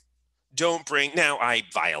bedroom. Don't bring, now I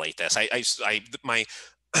violate this. Because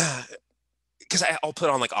I'll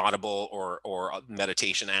put on like Audible or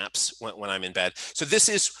meditation apps when I'm in bed. So this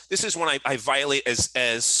is when I violate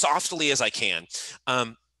as softly as I can.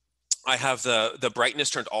 I have the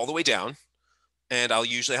brightness turned all the way down, and I'll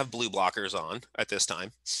usually have blue blockers on at this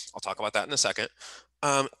time. I'll talk about that in a second.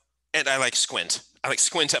 And I like squint. I like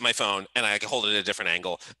squint at my phone, and I hold it at a different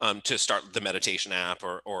angle to start the meditation app,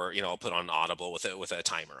 or I'll put on Audible with a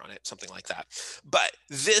timer on it, something like that. But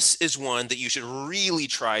this is one that you should really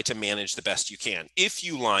try to manage the best you can. If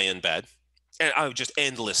you lie in bed, and I would just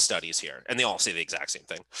endless studies here, and they all say the exact same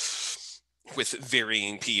thing with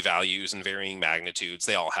varying p-values and varying magnitudes.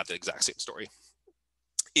 They all have the exact same story.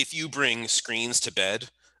 If you bring screens to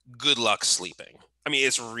bed, good luck sleeping. I mean,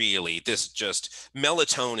 it's really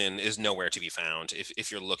melatonin is nowhere to be found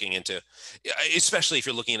if you're looking into, especially if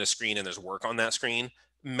you're looking at a screen and there's work on that screen.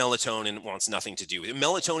 Melatonin wants nothing to do with it.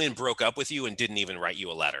 Melatonin broke up with you and didn't even write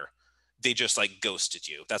you a letter. They just like ghosted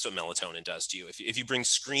you. That's what melatonin does to you. If you bring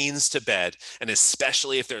screens to bed, and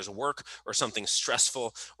especially if there's work or something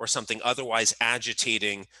stressful or something otherwise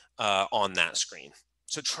agitating on that screen.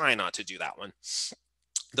 So try not to do that one.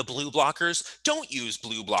 The blue blockers, don't use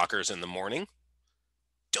blue blockers in the morning.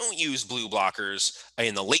 Don't use blue blockers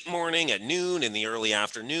in the late morning, at noon, in the early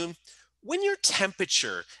afternoon. When your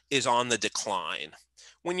temperature is on the decline,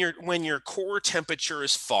 when your core temperature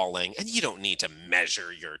is falling, and you don't need to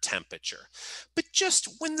measure your temperature, but just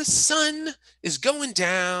when the sun is going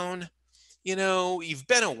down, you've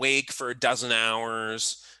been awake for a dozen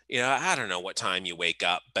hours. I don't know what time you wake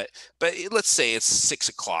up, but let's say it's 6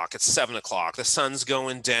 o'clock, it's 7 o'clock, the sun's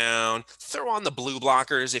going down. Throw on the blue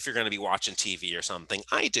blockers if you're going to be watching TV or something.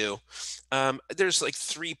 I do. There's like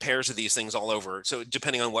 3 pairs of these things all over. So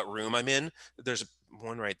depending on what room I'm in, there's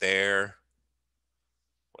one right there.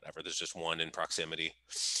 Whatever, there's just one in proximity.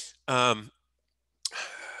 Oh,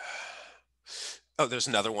 there's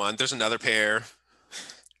another one. There's another pair.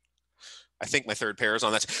 I think my third pair is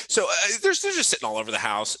on that. So they're just sitting all over the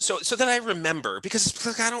house. So that I remember,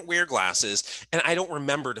 because I don't wear glasses and I don't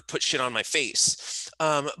remember to put shit on my face.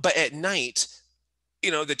 But at night, the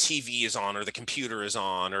TV is on, or the computer is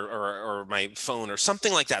on, or my phone or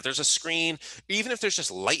something like that. There's a screen. Even if there's just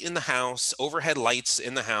light in the house, overhead lights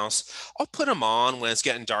in the house, I'll put them on when it's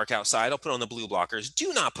getting dark outside. I'll put on the blue blockers.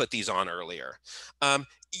 Do not put these on earlier.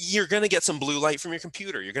 you're going to get some blue light from your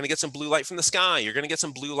computer. You're going to get some blue light from the sky. You're going to get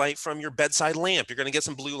some blue light from your bedside lamp. You're going to get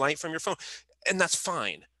some blue light from your phone. And that's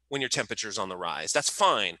fine when your temperature's on the rise. That's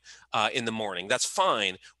fine in the morning. That's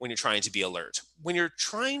fine when you're trying to be alert. When you're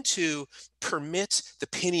trying to permit the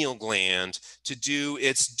pineal gland to do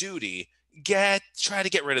its duty, try to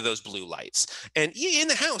get rid of those blue lights. And in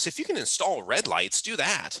the house, if you can install red lights, do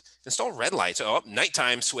that. Install red lights. Oh,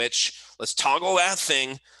 nighttime switch. Let's toggle that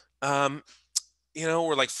thing. Um,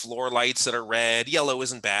 or like floor lights that are red. Yellow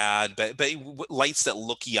isn't bad, but lights that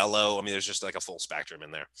look yellow. I mean, there's just like a full spectrum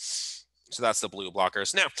in there. So that's the blue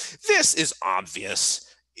blockers. Now, this is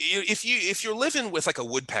obvious. If you're living with like a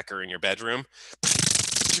woodpecker in your bedroom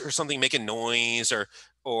or something making noise,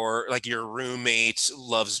 or like your roommate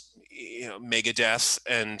loves Megadeth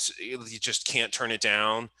and you just can't turn it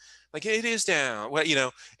down, like it is down.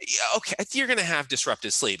 Well, okay, you're gonna have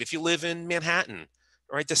disrupted sleep. If you live in Manhattan,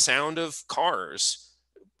 right, the sound of cars,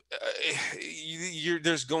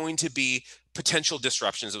 there's going to be potential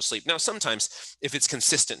disruptions of sleep. Now, sometimes if it's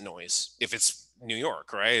consistent noise, if it's New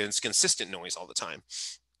York, right, and it's consistent noise all the time,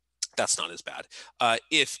 that's not as bad.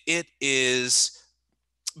 If it is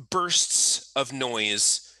bursts of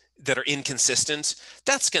noise that are inconsistent,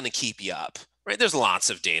 that's going to keep you up. Right? There's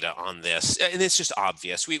lots of data on this, and it's just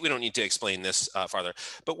obvious. We don't need to explain this farther.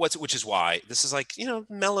 But which is why this is like,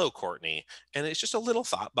 mellow Courtney, and it's just a little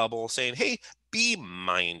thought bubble saying, hey, be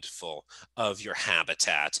mindful of your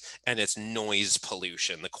habitat and its noise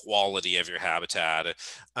pollution, the quality of your habitat.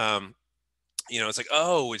 It's like,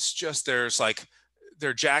 oh, it's just they're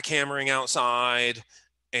jackhammering outside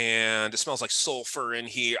and it smells like sulfur in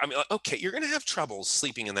here. I mean, okay, you're going to have troubles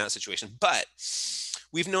sleeping in that situation, but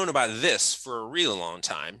we've known about this for a really long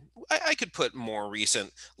time. I could put more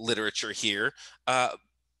recent literature here,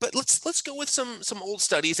 but let's go with some old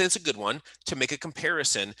studies, and it's a good one, to make a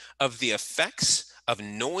comparison of the effects of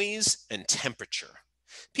noise and temperature.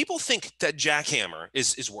 People think that jackhammer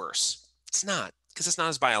is worse. It's not, because it's not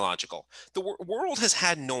as biological. The world has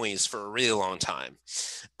had noise for a really long time.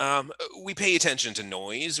 We pay attention to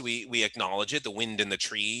noise. We acknowledge it, the wind in the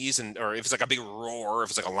trees, or if it's like a big roar, if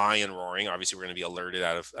it's like a lion roaring, obviously we're going to be alerted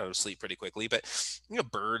out of sleep pretty quickly. But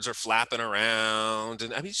birds are flapping around,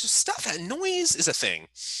 and I mean, it's just stuff. That noise is a thing.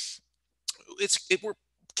 We're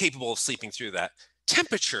capable of sleeping through that.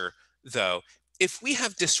 Temperature, though, if we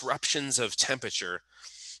have disruptions of temperature,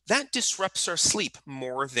 that disrupts our sleep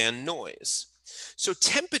more than noise. So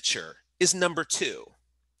temperature is number two.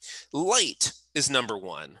 Light is number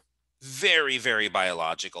one. Very, very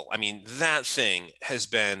biological. I mean, that thing has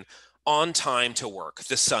been on time to work.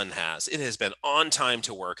 The sun has. It has been on time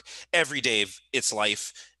to work every day of its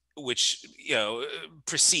life, which,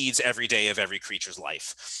 precedes every day of every creature's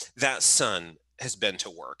life. That sun has been to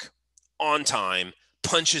work on time,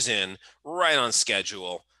 punches in right on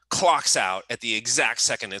schedule, clocks out at the exact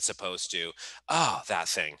second it's supposed to. Oh, that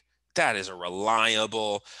thing. That is a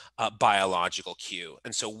reliable biological cue.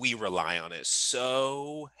 And so we rely on it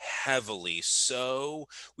so heavily. So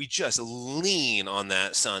we just lean on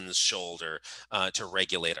that sun's shoulder to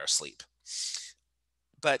regulate our sleep.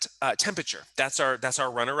 But temperature, that's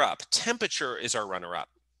our runner-up. Temperature is our runner-up.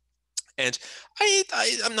 And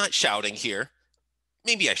I'm not shouting here.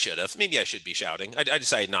 Maybe I should have. Maybe I should be shouting. I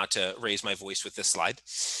decided not to raise my voice with this slide.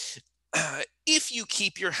 If you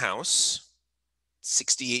keep your house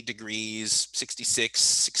 68 degrees, 66,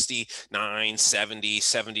 69, 70,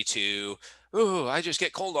 72. Oh, I just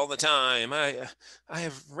get cold all the time. I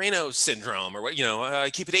have Raynaud's syndrome, or what,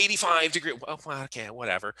 I keep it 85 degrees. Well, okay,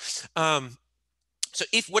 whatever. So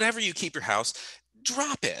if whatever you keep your house,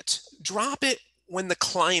 drop it. Drop it when the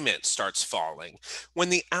climate starts falling, when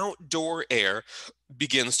the outdoor air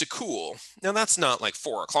begins to cool. Now, that's not like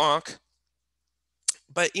 4 o'clock.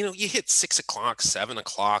 But, you hit 6 o'clock, 7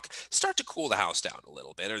 o'clock, start to cool the house down a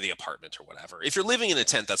little bit, or the apartment or whatever. If you're living in a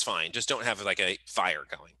tent, that's fine. Just don't have like a fire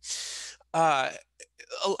going.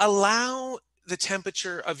 Allow the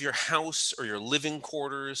temperature of your house or your living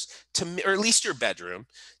quarters or at least your bedroom,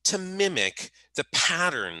 to mimic the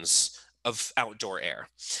patterns of outdoor air.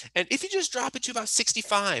 And if you just drop it to about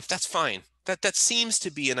 65, that's fine. That seems to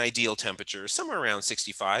be an ideal temperature, somewhere around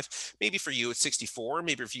 65. Maybe for you it's 64,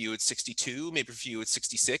 maybe for you it's 62, maybe for you it's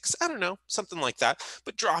 66. I don't know, something like that.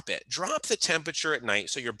 But drop it. Drop the temperature at night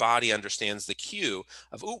so your body understands the cue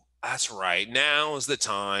of, oh, that's right, now is the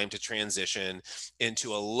time to transition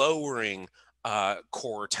into a lowering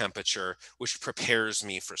core temperature, which prepares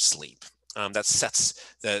me for sleep. That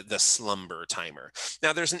sets the slumber timer.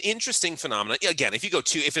 Now, there's an interesting phenomenon. Again, if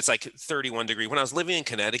it's like 31 degree, when I was living in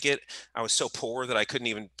Connecticut, I was so poor that I couldn't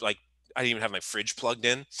even I didn't even have my fridge plugged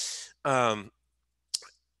in.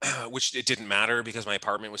 which it didn't matter because my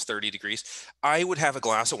apartment was 30 degrees. I would have a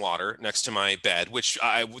glass of water next to my bed, which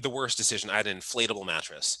the worst decision, I had an inflatable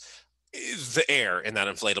mattress. The air in that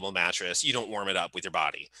inflatable mattress, you don't warm it up with your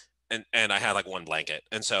body. And I had like one blanket.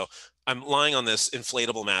 And so I'm lying on this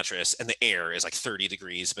inflatable mattress and the air is like 30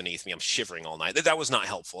 degrees beneath me. I'm shivering all night. That was not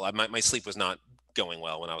helpful. My sleep was not going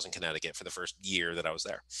well when I was in Connecticut for the first year that I was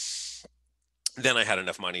there. Then I had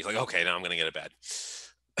enough money, like, okay, now I'm going to get a bed.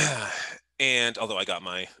 And although I got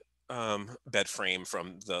my bed frame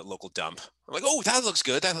from the local dump, I'm like, oh, that looks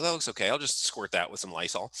good. That looks okay. I'll just squirt that with some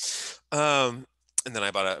Lysol. And then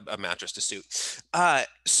I bought a mattress to suit.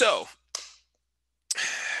 So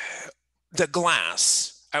the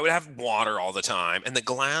glass, I would have water all the time, and the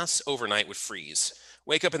glass overnight would freeze.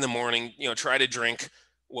 Wake up in the morning, try to drink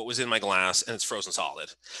what was in my glass, and it's frozen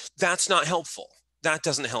solid. That's not helpful. That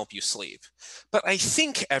doesn't help you sleep. But I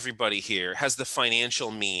think everybody here has the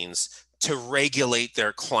financial means to regulate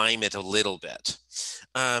their climate a little bit.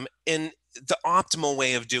 And the optimal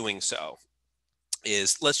way of doing so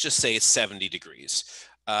is, let's just say it's 70 degrees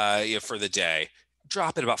for the day.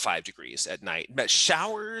 Drop it about 5 degrees at night. But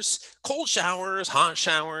showers, cold showers, hot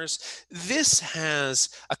showers, this has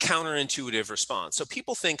a counterintuitive response. So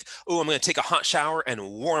people think, oh, I'm going to take a hot shower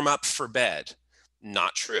and warm up for bed.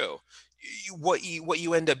 Not true. What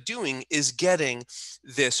you end up doing is getting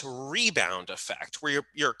this rebound effect where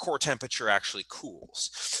your core temperature actually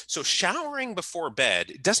cools. So showering before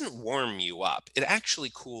bed doesn't warm you up. It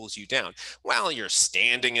actually cools you down. While you're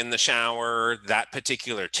standing in the shower, that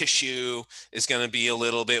particular tissue is going to be a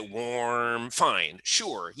little bit warm. Fine,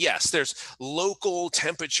 sure, yes, there's local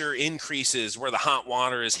temperature increases where the hot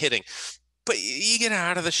water is hitting. But you get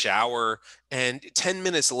out of the shower and 10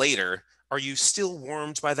 minutes later, are you still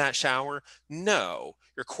warmed by that shower? No,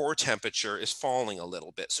 your core temperature is falling a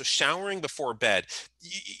little bit. So showering before bed,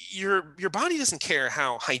 your body doesn't care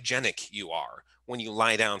how hygienic you are when you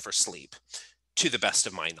lie down for sleep. To the best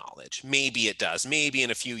of my knowledge, maybe it does. Maybe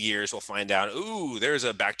in a few years we'll find out, ooh, there's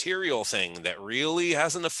a bacterial thing that really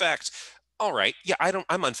has an effect. All right, yeah,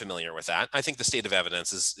 I'm unfamiliar with that. I think the state of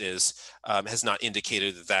evidence is has not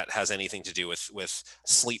indicated that that has anything to do with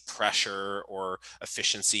sleep pressure or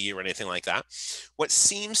efficiency or anything like that. What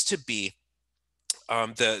seems to be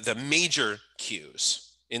the major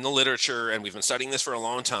cues in the literature, and we've been studying this for a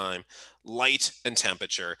long time: light and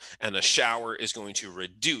temperature, and a shower is going to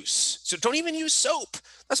reduce. So don't even use soap.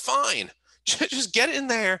 That's fine. Just get in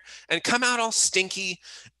there and come out all stinky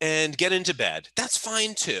and get into bed. That's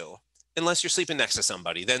fine too, unless you're sleeping next to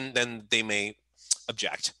somebody. Then they may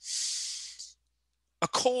object. A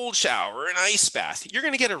cold shower, an ice bath, you're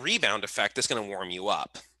going to get a rebound effect that's going to warm you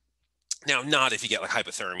up. Now, not if you get like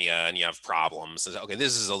hypothermia and you have problems. Okay,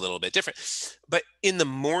 this is a little bit different. But in the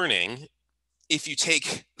morning, if you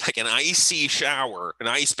take like an icy shower, an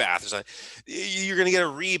ice bath, or something, you're going to get a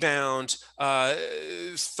rebound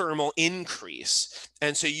thermal increase.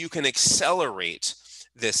 And so you can accelerate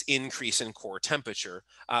this increase in core temperature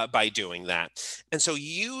by doing that. And so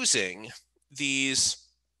using these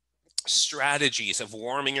strategies of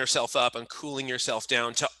warming yourself up and cooling yourself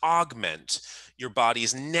down to augment your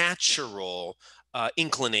body's natural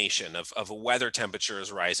inclination of weather temperature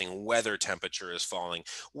is rising, weather temperature is falling,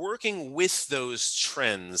 working with those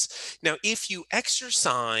trends. Now, if you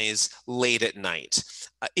exercise late at night,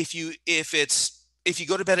 if you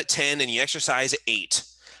go to bed at 10 and you exercise at 8,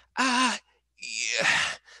 yeah,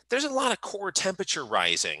 there's a lot of core temperature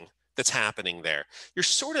rising that's happening there. You're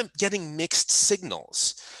sort of getting mixed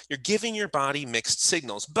signals. You're giving your body mixed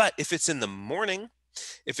signals. But if it's in the morning,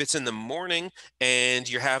 and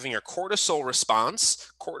you're having your cortisol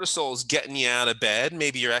response, cortisol is getting you out of bed.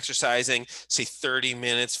 Maybe you're exercising, say 30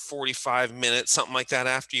 minutes, 45 minutes, something like that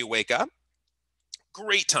after you wake up.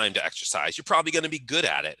 Great time to exercise. You're probably going to be good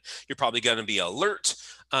at it. You're probably going to be alert.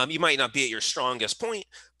 You might not be at your strongest point,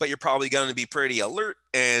 but you're probably going to be pretty alert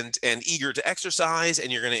and eager to exercise, and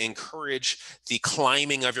you're going to encourage the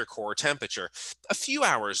climbing of your core temperature. A few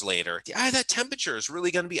hours later, that temperature is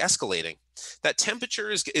really going to be escalating. That temperature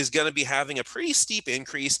is going to be having a pretty steep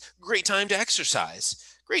increase. Great time to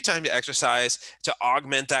exercise. Great time to exercise. To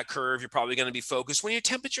augment that curve, you're probably going to be focused when your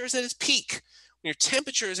temperature is at its peak. When your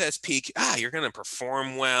temperature is at its peak, you're going to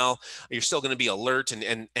perform well. You're still going to be alert,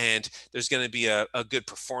 and there's going to be a good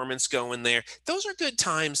performance going there. Those are good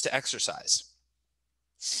times to exercise.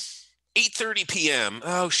 8:30 p.m.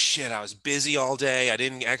 Oh shit, I was busy all day. I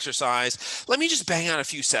didn't exercise. Let me just bang out a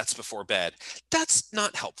few sets before bed. That's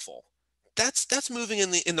not helpful. that's moving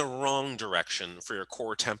in the wrong direction for your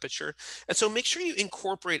core temperature. And so make sure you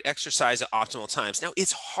incorporate exercise at optimal times. Now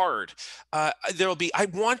it's hard. There'll be I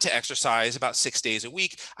want to exercise about 6 days a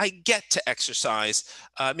week. I get to exercise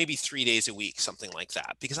maybe 3 days a week, something like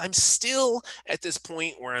that, because I'm still at this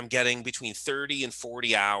point where I'm getting between 30 and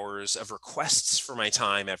 40 hours of requests for my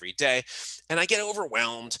time every day, and I get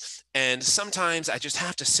overwhelmed. And sometimes I just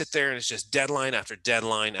have to sit there and it's just deadline after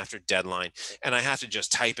deadline after deadline, and I have to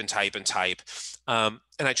just type and type and type.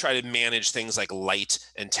 And I try to manage things like light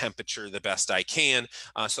and temperature the best I can,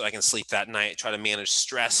 so I can sleep that night. Try to manage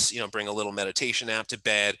stress, bring a little meditation app to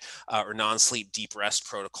bed, or non-sleep deep rest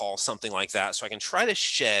protocol, something like that. So I can try to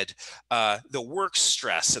shed the work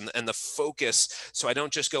stress and the focus, so I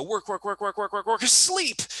don't just go work, work, work, work, work, work, work,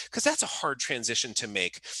 sleep, because that's a hard transition to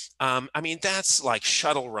make. I mean, that's like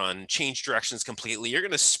shuttle run, change directions completely. You're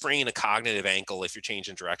going to sprain a cognitive ankle if you're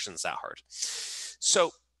changing directions that hard.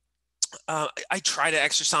 So I try to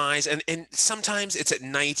exercise, and sometimes it's at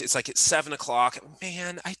night. It's like at 7 o'clock.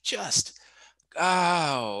 Man, let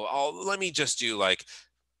me just do like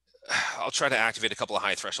I'll try to activate a couple of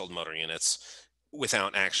high threshold motor units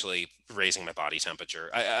without actually raising my body temperature.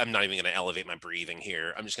 I'm not even going to elevate my breathing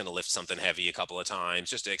here. I'm just going to lift something heavy a couple of times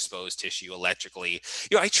just to expose tissue electrically.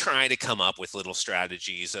 I try to come up with little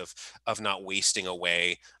strategies of not wasting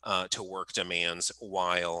away to work demands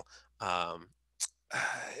while um,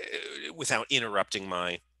 without interrupting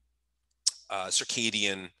my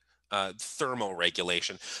circadian thermal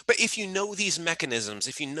regulation. But if you know these mechanisms,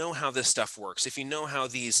 if you know how this stuff works, if you know how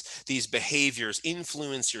these behaviors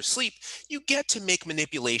influence your sleep, you get to make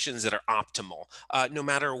manipulations that are optimal, no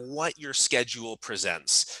matter what your schedule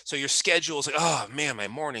presents. So your schedule is like, oh man, my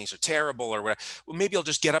mornings are terrible, or whatever. Well, maybe I'll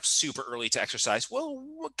just get up super early to exercise. Well,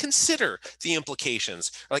 consider the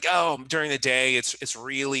implications. Like, oh, during the day it's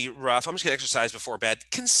really rough. I'm just gonna exercise before bed.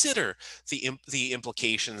 Consider the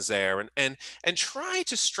implications there, and try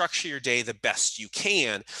to structure your day the best you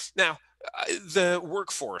can. Now, the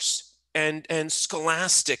workforce and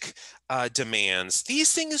scholastic demands,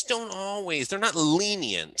 these things don't always, they're not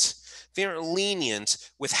lenient. They're lenient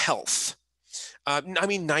with health. I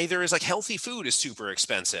mean, neither is like healthy food is super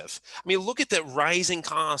expensive. I mean, look at the rising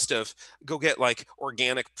cost of go get like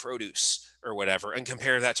organic produce or whatever and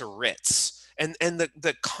compare that to Ritz. And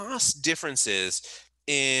the cost differences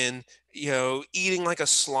in eating like a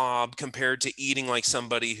slob compared to eating like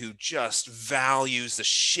somebody who just values the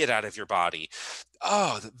shit out of your body.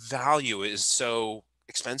 Oh, the value is so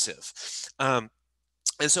expensive. Um,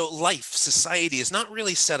 and so society is not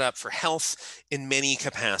really set up for health in many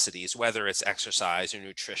capacities, whether it's exercise or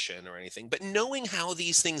nutrition or anything. But knowing how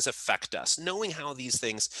these things affect us, knowing how these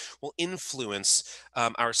things will influence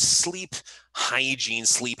our sleep hygiene,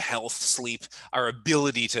 sleep health, sleep, our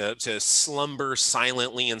ability to slumber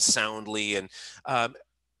silently and soundly, and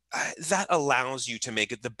that allows you to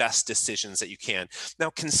make the best decisions that you can.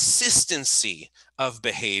 Now, consistency of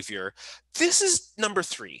behavior, this is number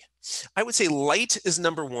three. I would say light is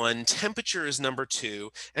number one, temperature is number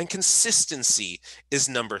two, and consistency is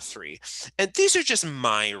number three. And these are just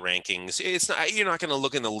my rankings. It's not, you're not going to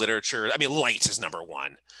look in the literature. I mean, light is number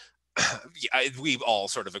one. We all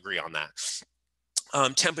sort of agree on that.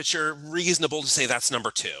 Temperature, reasonable to say that's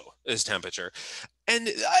number two is temperature. And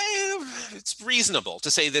it's reasonable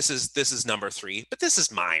to say this is number three, but this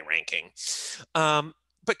is my ranking.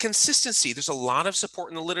 But consistency, there's a lot of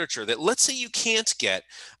support in the literature that, let's say you can't get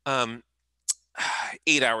um,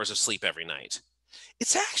 8 hours of sleep every night.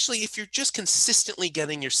 It's actually, if you're just consistently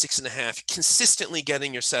getting your 6.5, consistently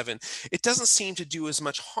getting your 7, it doesn't seem to do as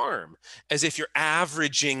much harm as if you're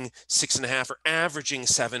averaging 6.5 or averaging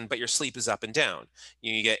 7, but your sleep is up and down.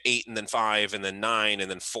 You get 8 and then 5 and then 9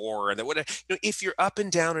 and then 4 and then whatever. If you're up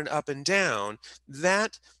and down,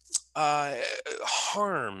 that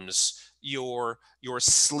harms your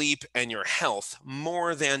sleep and your health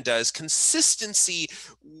more than does consistency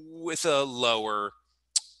with a lower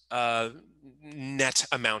uh, net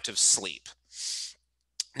amount of sleep.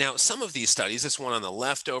 Now, some of these studies, this one on the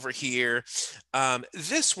left over here,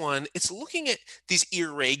 this one, it's looking at these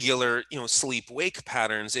irregular, sleep-wake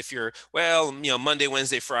patterns. If you're, well, Monday,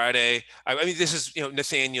 Wednesday, Friday, I mean, this is,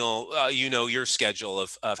 Nathaniel, your schedule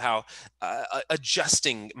of how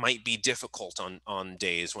adjusting might be difficult on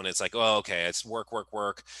days when it's like, oh, okay, it's work, work,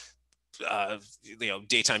 work,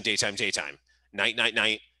 daytime, daytime, daytime, night, night,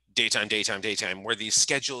 night, daytime, daytime, daytime, where these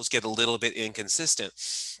schedules get a little bit inconsistent.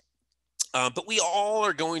 But we all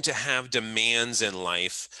are going to have demands in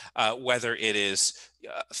life, whether it is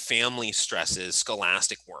family stresses,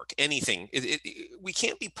 scholastic work, anything. We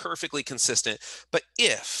can't be perfectly consistent. But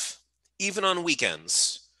if, even on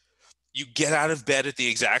weekends, You get out of bed at the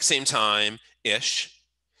exact same time ish,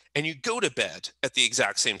 and you go to bed at the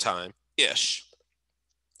exact same time ish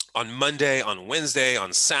on Monday, on Wednesday,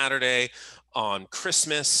 on Saturday, on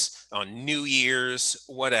Christmas, on New Year's,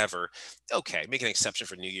 whatever. Okay, make an exception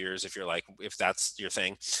for New Year's if you're like, if that's your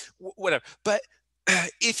thing, whatever. But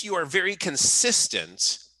if you are very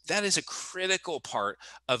consistent, that is a critical part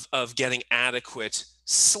of getting adequate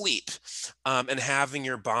sleep, and having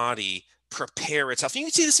your body prepare itself. You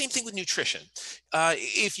can see the same thing with nutrition.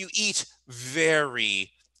 If you eat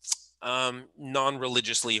very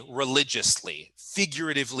non-religiously, religiously,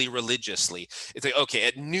 figuratively, religiously. It's like, okay,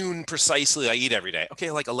 at noon precisely, I eat every day.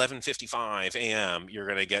 Okay, like 11:55 a.m., you're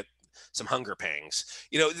gonna get some hunger pangs.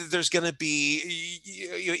 There's gonna be,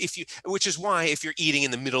 if you, which is why if you're eating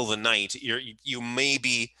in the middle of the night, you may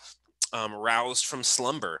be roused from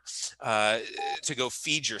slumber, uh, to go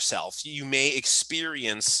feed yourself. You may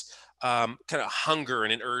experience kind of hunger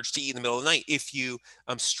and an urge to eat in the middle of the night if you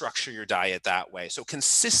structure your diet that way. So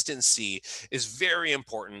consistency is very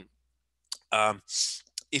important. Um,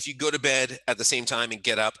 if you go to bed at the same time and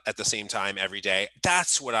get up at the same time every day,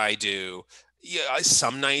 that's what I do. Yeah,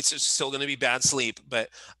 some nights it's still going to be bad sleep, but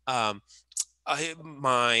um,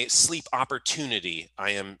 my sleep opportunity,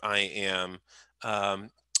 I am um,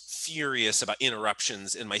 furious about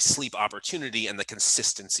interruptions in my sleep opportunity and the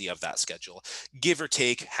consistency of that schedule. Give or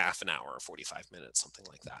take half an hour or 45 minutes, something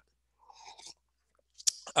like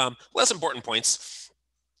that. Less important points.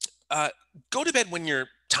 Uh, Go to bed when you're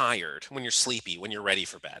tired, when you're sleepy, when you're ready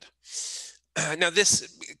for bed. Now,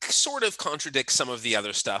 this sort of contradicts some of the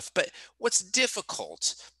other stuff, but what's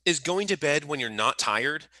difficult is going to bed when you're not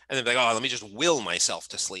tired and then be like, oh, let me just will myself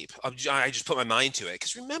to sleep. I just put my mind to it.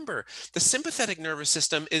 Because remember, the sympathetic nervous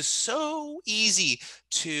system is so easy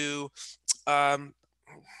to um,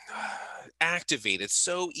 activate. It's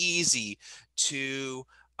so easy to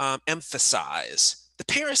emphasize. The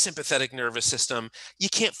parasympathetic nervous system, you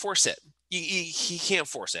can't force it. You can't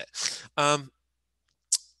force it. Um,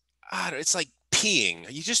 it's like peeing.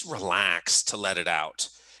 You just relax to let it out.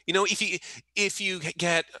 If you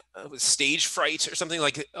get stage fright or something,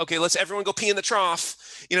 like, okay, let's everyone go pee in the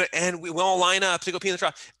trough, and we all line up to go pee in the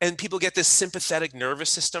trough, and people get this sympathetic nervous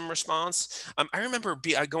system response. I remember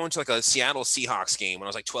going to like a Seattle Seahawks game when I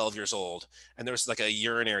was like 12 years old, and there was like a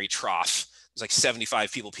urinary trough. There's like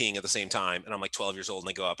 75 people peeing at the same time, and I'm like 12 years old, and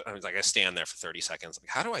they go up, and I was like, I stand there for 30 seconds. I'm like,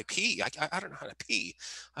 how do I pee? I don't know how to pee.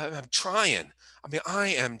 I'm trying. I mean, I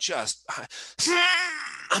am just,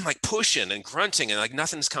 I'm like pushing and grunting and like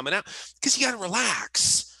nothing's coming out because you got to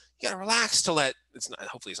relax. You got to relax to let it's not,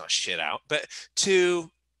 hopefully it's not shit out, but to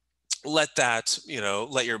let that,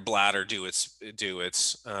 let your bladder do its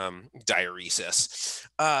diuresis.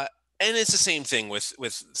 And it's the same thing with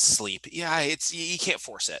sleep. Yeah, you can't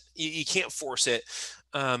force it. You can't force it.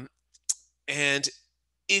 Um, and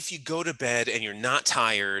if you go to bed and you're not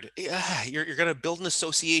tired, yeah, you're going to build an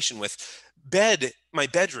association with bed. My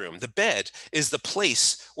bedroom, the bed is the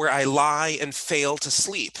place where I lie and fail to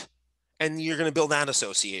sleep. And you're going to build that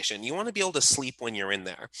association. You want to be able to sleep when you're in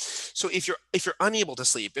there. So if you're unable to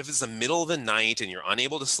sleep, if it's the middle of the night and you're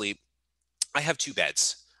unable to sleep, I have two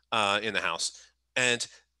beds in the house, and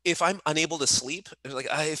if I'm unable to sleep, if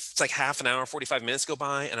it's like half an hour, 45 minutes go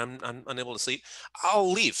by, and I'm unable to sleep,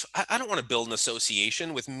 I'll leave. I don't want to build an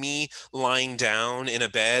association with me lying down in a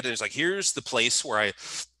bed, and it's like, here's the place where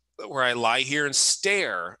I lie here and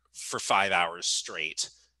stare for 5 hours straight.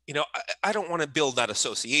 I don't want to build that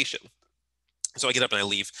association. So I get up and I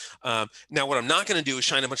leave. Now, what I'm not going to do is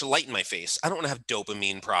shine a bunch of light in my face. I don't want to have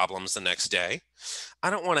dopamine problems the next day. I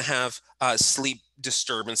don't want to have sleep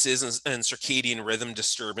disturbances and circadian rhythm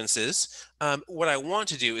disturbances. What I want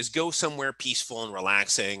to do is go somewhere peaceful and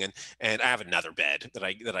relaxing, and I have another bed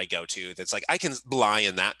that I go to that's like I can lie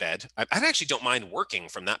in that bed. I actually don't mind working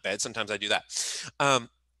from that bed. Sometimes I do that.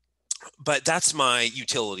 But that's my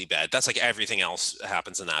utility bed. That's like everything else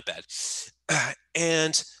happens in that bed.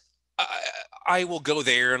 And I will go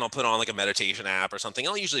there and I'll put on like a meditation app or something.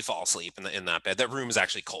 I'll usually fall asleep in that bed. That room is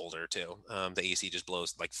actually colder too. The AC just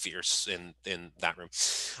blows like fierce in that room.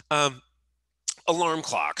 Um, Alarm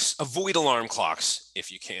clocks. Avoid alarm clocks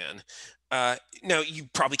if you can. Now you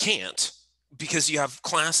probably can't because you have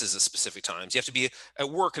classes at specific times. You have to be at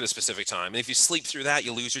work at a specific time. And if you sleep through that,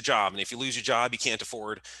 you lose your job. And if you lose your job, you can't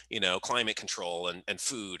afford, climate control and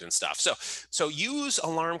food and stuff. So use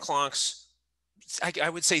alarm clocks. I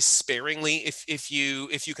would say sparingly if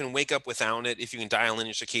you can wake up without it, if you can dial in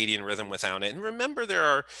your circadian rhythm without it. And remember, there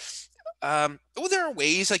are Well, there are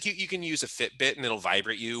ways like you can use a Fitbit and it'll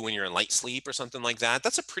vibrate you when you're in light sleep or something like that.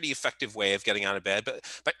 That's a pretty effective way of getting out of bed. But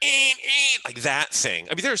like that thing.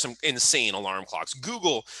 I mean, there are some insane alarm clocks.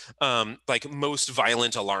 Google like most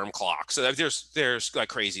violent alarm clocks. So there's like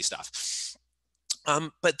crazy stuff.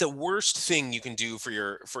 But the worst thing you can do for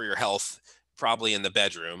your health, probably in the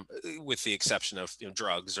bedroom, with the exception of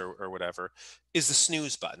drugs or whatever, is the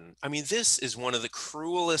snooze button. I mean, this is one of the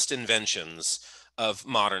cruelest inventions of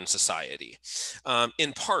modern society.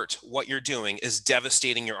 In part, what you're doing is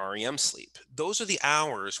devastating your REM sleep. Those are the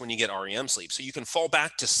hours when you get REM sleep, so you can fall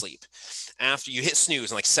back to sleep after you hit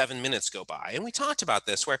snooze and like 7 minutes go by. And we talked about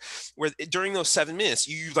this where during those 7 minutes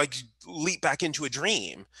you like leap back into a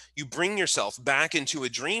dream. You bring yourself back into a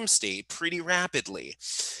dream state pretty rapidly.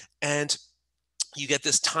 And you get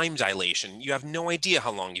this time dilation. You have no idea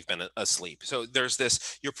how long you've been asleep. So there's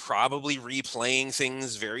this, you're probably replaying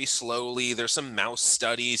things very slowly. There's some mouse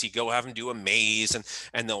studies. You go have them do a maze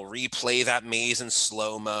and they'll replay that maze in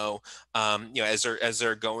slow-mo, as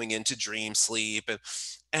they're going into dream sleep.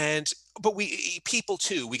 And but we people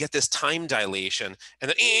too, we get this time dilation and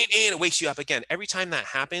then it wakes you up again. Every time that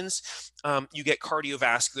happens, you get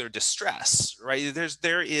cardiovascular distress, right?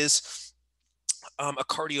 There is a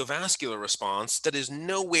cardiovascular response that is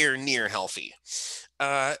nowhere near healthy.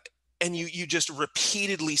 Uh, and you just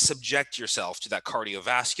repeatedly subject yourself to that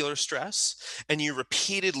cardiovascular stress, and you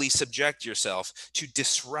repeatedly subject yourself to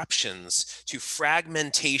disruptions, to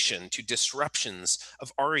fragmentation, to disruptions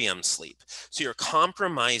of REM sleep. So you're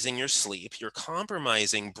compromising your sleep, you're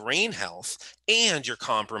compromising brain health, and you're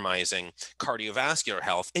compromising cardiovascular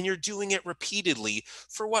health, and you're doing it repeatedly.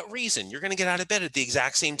 For what reason? You're going to get out of bed at the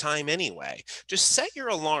exact same time anyway. Just set your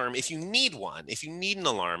alarm if you need one. If you need an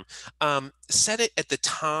alarm, set it at the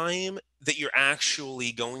time that you're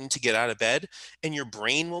actually going to get out of bed, and your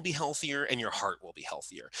brain will be healthier and your heart will be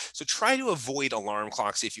healthier. So try to avoid alarm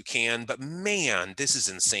clocks if you can, but man, this is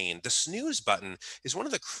insane. The snooze button is one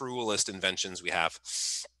of the cruelest inventions we have.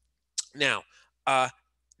 Now, uh,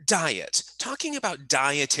 diet. Talking about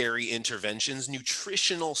dietary interventions,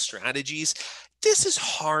 nutritional strategies, this is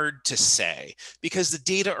hard to say because the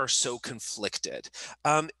data are so conflicted.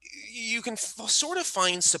 Um, you can sort of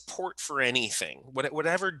find support for anything,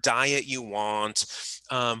 whatever diet you want,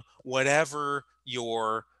 whatever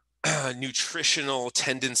your nutritional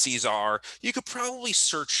tendencies are. You could probably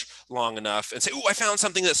search long enough and say, "Oh, I found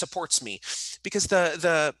something that supports me," because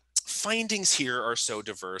the findings here are so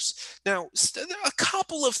diverse. Now, a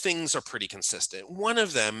couple of things are pretty consistent. One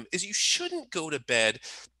of them is you shouldn't go to bed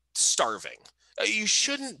starving. You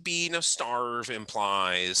shouldn't be, starve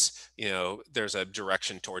implies, there's a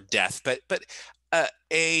direction toward death, but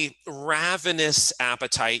a ravenous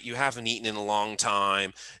appetite, you haven't eaten in a long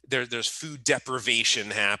time, there's food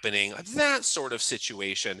deprivation happening, that sort of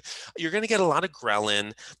situation. You're going to get a lot of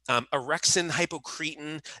ghrelin, orexin,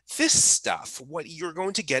 hypocretin, this stuff. What you're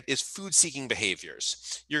going to get is food seeking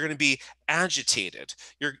behaviors. You're going to be agitated.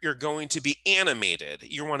 You're going to be animated.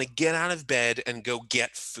 You want to get out of bed and go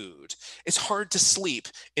get food. It's hard to sleep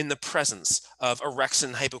in the presence of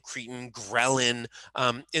orexin, hypocretin, ghrelin.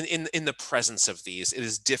 In the presence of these, it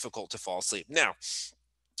is difficult to fall asleep. Now,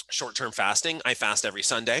 short-term fasting, I fast every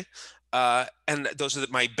Sunday, and those are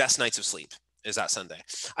my best nights of sleep. Is that Sunday?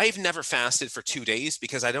 I've never fasted for 2 days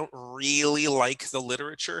because I don't really like the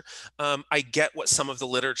literature. I get what some of the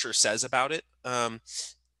literature says about it.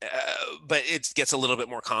 But it gets a little bit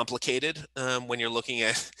more complicated when you're looking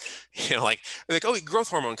at, like, oh, growth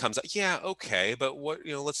hormone comes out. Yeah, okay, but what,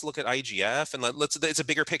 let's look at IGF and it's a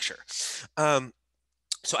bigger picture.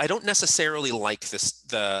 So I don't necessarily like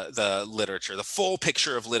the literature, the full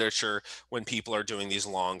picture of literature when people are doing these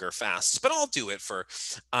longer fasts, but I'll do it for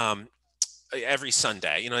every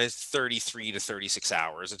Sunday. It's 33 to 36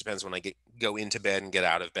 hours. It depends when I go into bed and get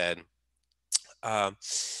out of bed. Um,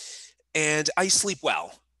 and I sleep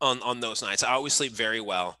well on those nights. I always sleep very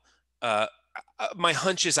well. Uh, my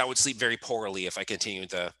hunch is I would sleep very poorly if I continued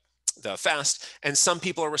the fast. And some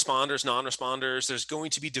people are responders, non-responders. There's going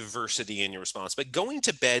to be diversity in your response. But going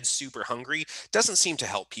to bed super hungry doesn't seem to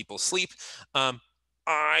help people sleep.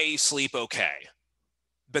 I sleep okay,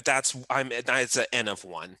 but it's an N of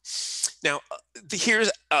one. Now, here's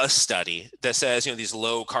a study that says these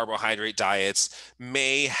low carbohydrate diets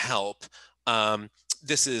may help.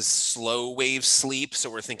 This is slow wave sleep, so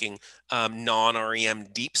we're thinking non-REM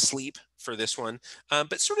deep sleep for this one,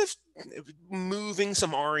 but sort of moving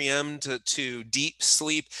some REM to deep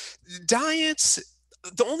sleep. Diets,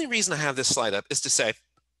 the only reason I have this slide up is to say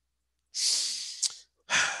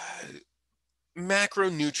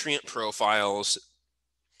macronutrient profiles,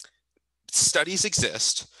 studies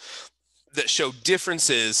exist. that show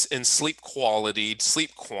differences in sleep quality,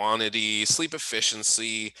 sleep quantity, sleep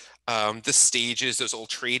efficiency, the stages, those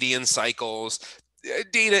ultradian cycles.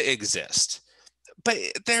 Data exist, but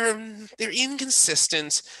they're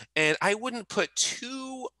inconsistent, and I wouldn't put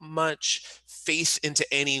too much faith into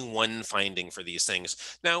any one finding for these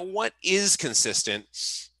things. Now, what is consistent?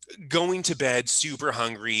 Going to bed super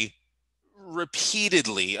hungry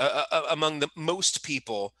repeatedly among the most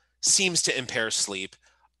people seems to impair sleep,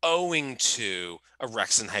 owing to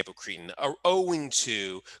orexin hypocretin, owing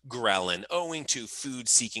to ghrelin, owing to food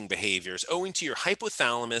seeking behaviors, owing to your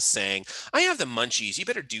hypothalamus saying, I have the munchies, you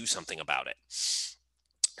better do something about it.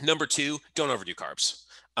 Number two, don't overdo carbs.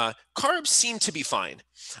 Carbs seem to be fine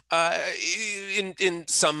in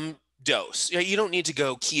some dose. You don't need to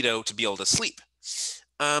go keto to be able to sleep.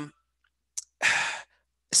 Um,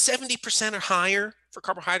 70% or higher for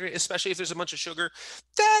carbohydrate, especially if there's a bunch of sugar,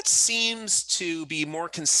 that seems to be more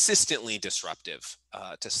consistently disruptive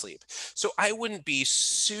to sleep. So I wouldn't be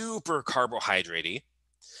super carbohydrate-y,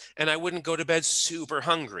 and I wouldn't go to bed super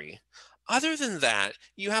hungry. Other than that,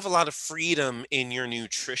 you have a lot of freedom in your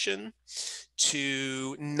nutrition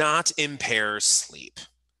to not impair sleep,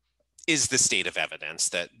 is the state of evidence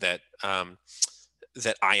that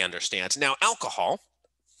I understand. Now, alcohol,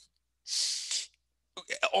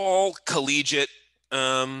 all collegiate,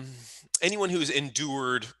 um, anyone who's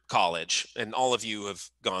endured college, and all of you have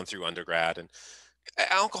gone through undergrad, and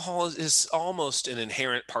alcohol is almost an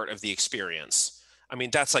inherent part of the experience. I mean,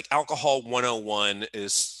 that's like alcohol 101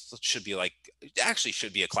 should be like, actually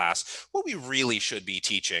should be a class. What we really should be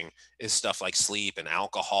teaching is stuff like sleep and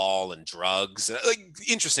alcohol and drugs, like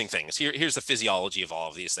interesting things. Here's the physiology of all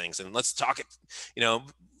of these things. And let's talk it, you know,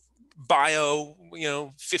 bio,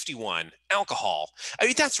 51, alcohol. I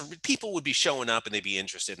mean, that's, people would be showing up and they'd be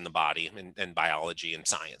interested in the body and biology and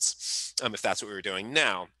science, if that's what we were doing.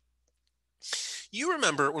 Now, you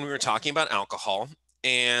remember when we were talking about alcohol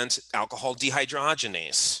and alcohol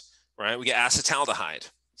dehydrogenase, right? We get acetaldehyde.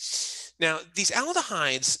 Now, these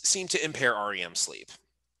aldehydes seem to impair REM sleep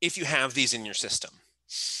if you have these in your system.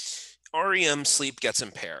 REM sleep gets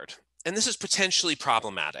impaired, and this is potentially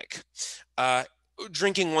problematic.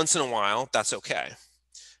 Drinking once in a while, that's okay.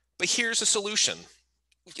 But here's a solution.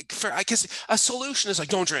 I guess a solution is like,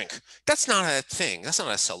 don't drink. That's not a thing. That's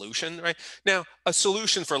not a solution, right? Now, a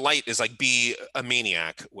solution for light is like, be a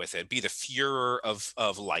maniac with it, be the Führer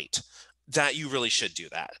of light. That you really should do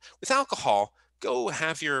that. With alcohol, go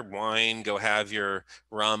have your wine, go have your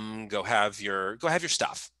rum, go have your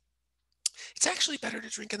stuff. It's actually better to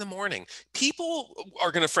drink in the morning. People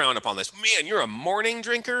are going to frown upon this. Man, you're a morning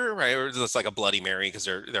drinker, right? Or it's like a Bloody Mary because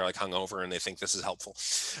they're like hungover and they think this is helpful.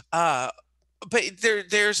 Uh, but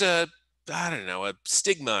there's a, I don't know, a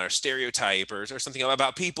stigma or stereotype or something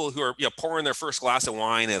about people who are, pouring their first glass of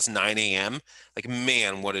wine as 9 a.m. Like,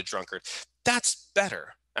 man, what a drunkard. That's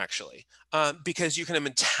better, actually, because you can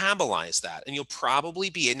metabolize that, and you'll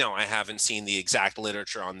probably be. No, I haven't seen the exact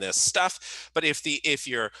literature on this stuff, but if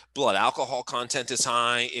your blood alcohol content is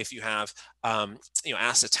high, if you have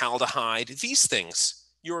acetaldehyde, these things,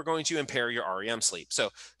 you are going to impair your REM sleep.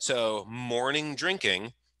 So morning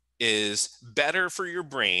drinking is better for your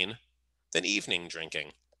brain than evening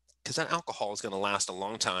drinking, because that alcohol is going to last a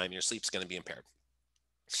long time. Your sleep's going to be impaired.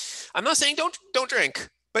 I'm not saying don't drink,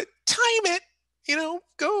 but time it.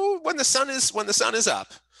 Go when the sun is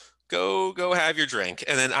up. Go have your drink,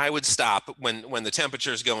 and then I would stop when the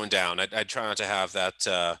temperature is going down. I'd try not to have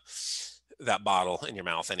that bottle in your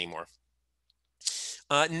mouth anymore.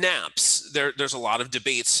 Naps. There's a lot of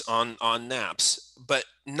debates on naps, but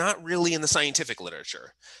not really in the scientific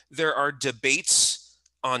literature. There are debates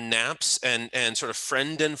on naps and sort of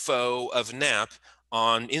friend and foe of nap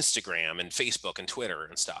on Instagram and Facebook and Twitter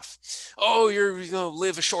and stuff. Oh, you're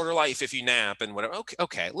live a shorter life if you nap and whatever.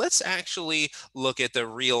 Okay, let's actually look at the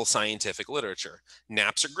real scientific literature.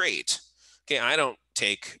 Naps are great. Okay, I don't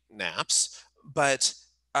take naps, but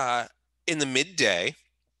in the midday,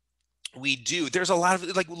 we do. There's a lot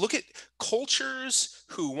of, like, look at cultures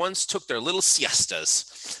who once took their little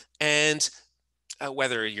siestas, and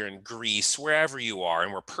whether you're in Greece, wherever you are,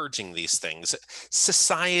 and we're purging these things,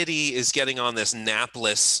 society is getting on this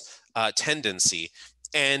napless tendency.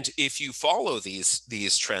 And if you follow these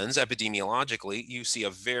trends epidemiologically, you see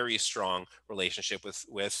a very strong relationship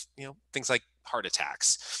with things like heart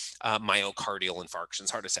attacks, myocardial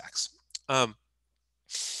infarctions, heart attacks.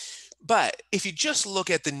 But if you just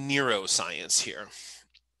look at the neuroscience here,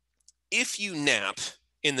 if you nap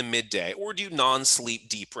in the midday, or do non-sleep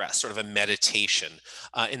deep rest, sort of a meditation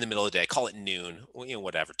in the middle of the day. Call it noon,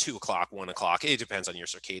 whatever, 2 o'clock, 1 o'clock. It depends on your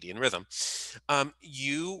circadian rhythm.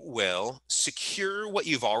 You will secure what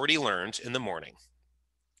you've already learned in the morning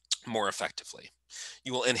more effectively.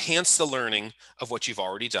 You will enhance the learning of what you've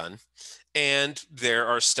already done. And there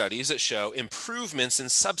are studies that show improvements in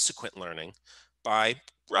subsequent learning by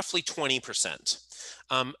roughly 20%.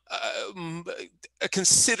 Um, uh, m- a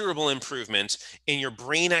considerable improvement in your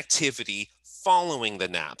brain activity following the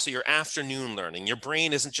nap. So your afternoon learning, your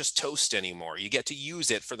brain isn't just toast anymore. You get to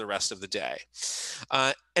use it for the rest of the day.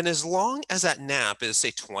 And as long as that nap is,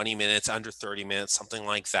 say, 20 minutes, under 30 minutes, something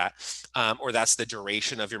like that, or that's the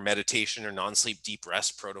duration of your meditation or non-sleep deep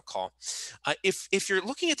rest protocol, if you're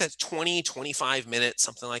looking at that 20, 25 minutes,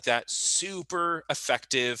 something like that, super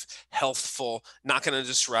effective, healthful, not going to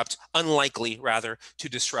disrupt, unlikely rather to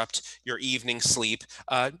disrupt your evening sleep.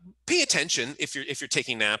 Pay attention if you're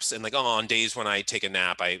taking naps and like, oh, on days when I take a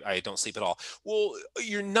nap, I don't sleep at all. Well,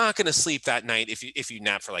 you're not going to sleep that night if you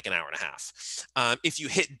nap for like an hour and a half. If you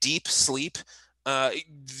hit deep sleep,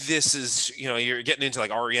 this is, you're getting into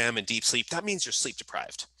like REM and deep sleep. That means you're sleep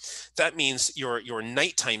deprived. That means your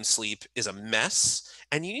nighttime sleep is a mess,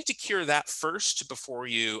 and you need to cure that first before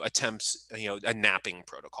you attempt, a napping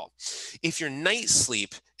protocol. If your night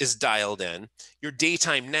sleep is dialed in, your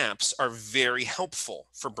daytime naps are very helpful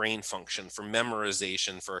for brain function, for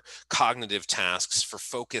memorization, for cognitive tasks, for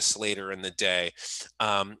focus later in the day,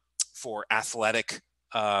 for athletic,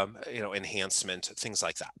 enhancement, things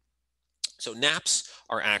like that. So naps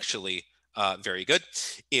are actually very good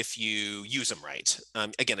if you use them right.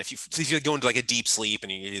 Again, if you go into like a deep sleep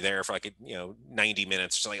and you're there for like 90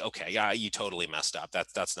 minutes, it's like, okay, yeah, you totally messed up.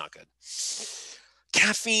 That's not good.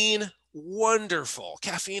 Caffeine, wonderful.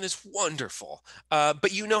 Caffeine is wonderful,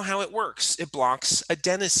 but you know how it works. It blocks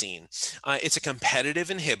adenosine. It's a competitive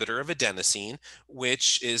inhibitor of adenosine,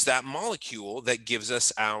 which is that molecule that gives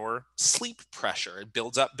us our sleep pressure. It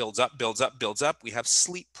builds up, builds up, builds up, builds up. We have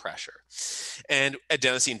sleep pressure. And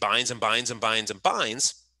adenosine binds and binds and binds and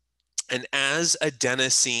binds. And as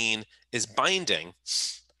adenosine is binding,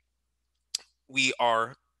 we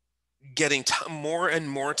are getting more and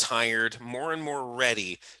more tired, more and more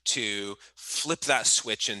ready to flip that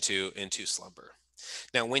switch into slumber.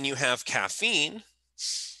 Now, when you have caffeine,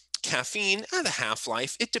 the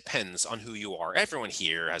half-life, it depends on who you are. Everyone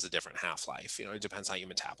here has a different half-life. It depends how you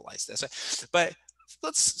metabolize this. But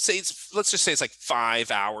let's just say it's like 5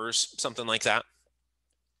 hours, something like that.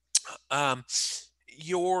 Um,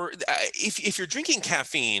 if you're drinking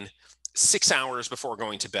caffeine 6 hours before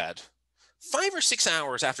going to bed, 5 or 6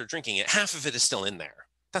 hours after drinking it, half of it is still in there.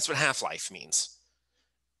 That's what half-life means.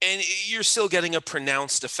 And you're still getting a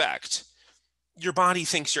pronounced effect. Your body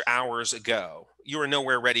thinks you're hours ago. You are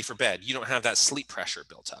nowhere ready for bed. You don't have that sleep pressure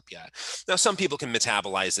built up yet. Now, some people can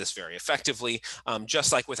metabolize this very effectively,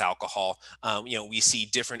 just like with alcohol. We see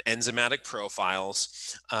different enzymatic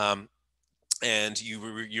profiles. And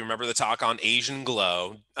you remember the talk on Asian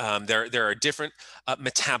glow. There are different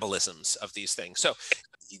metabolisms of these things. So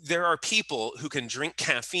there are people who can drink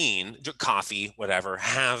caffeine, coffee, whatever,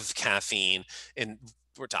 have caffeine, and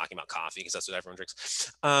we're talking about coffee because that's what everyone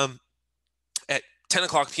drinks. At 10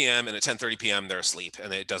 o'clock p.m. and at 10:30 p.m. they're asleep,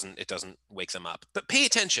 and it doesn't wake them up. But pay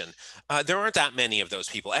attention. There aren't that many of those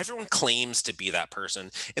people. Everyone claims to be that person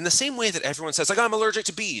in the same way that everyone says, like, I'm allergic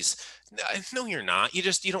to bees. No, you're not.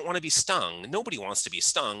 You don't want to be stung. Nobody wants to be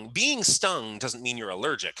stung. Being stung doesn't mean you're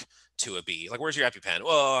allergic to a bee. Like, where's your EpiPen?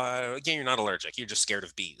 Well, again, you're not allergic. You're just scared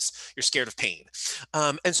of bees. You're scared of pain.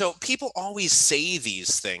 And so people always say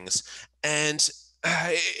these things, and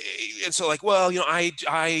uh, and so like, well,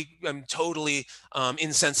 I am totally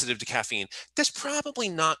insensitive to caffeine. That's probably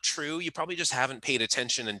not true. You probably just haven't paid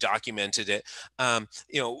attention and documented it.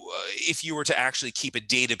 If you were to actually keep a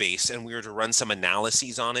database and we were to run some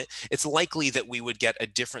analyses on it, it's likely that we would get a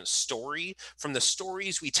different story from the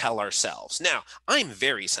stories we tell ourselves. Now, I'm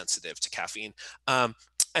very sensitive to caffeine, and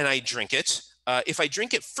I drink it. If I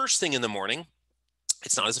drink it first thing in the morning,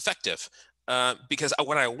 it's not as effective. Because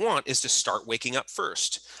what I want is to start waking up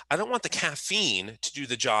first. I don't want the caffeine to do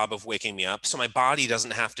the job of waking me up so my body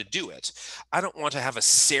doesn't have to do it. I don't want to have a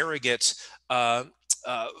surrogate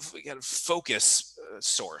focus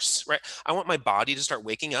source, right? I want my body to start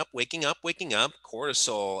waking up, waking up, waking up,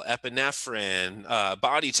 cortisol, epinephrine,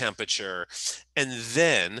 body temperature, and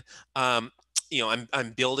then I'm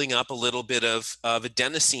building up a little bit of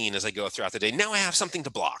adenosine as I go throughout the day. Now I have something to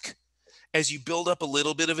block. As you build up a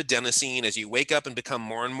little bit of adenosine, as you wake up and become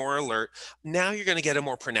more and more alert, now you're going to get a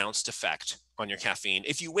more pronounced effect on your caffeine.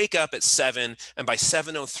 If you wake up at 7 and by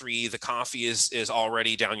 7:03 the coffee is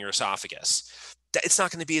already down your esophagus, it's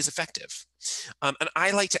not going to be as effective. And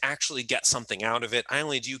I like to actually get something out of it. I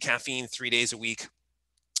only do caffeine 3 days a week.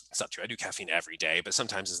 It's not true. I do caffeine every day, but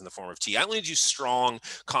sometimes it's in the form of tea. I only do strong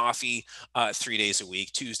coffee 3 days a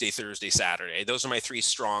week: Tuesday, Thursday, Saturday. Those are my three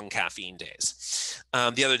strong caffeine days.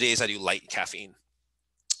 The other days I do light caffeine,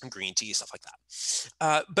 green tea, stuff like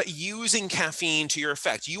that. But using caffeine to your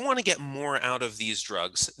effect, you want to get more out of these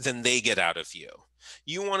drugs than they get out of you.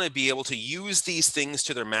 You want to be able to use these things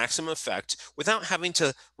to their maximum effect without having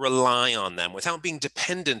to rely on them, without being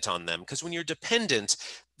dependent on them. Because when you're dependent,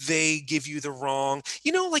 they give you the wrong,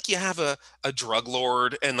 like you have a drug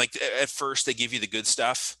lord and like at first they give you the good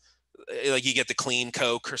stuff. Like you get the clean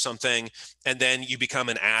Coke or something, and then you become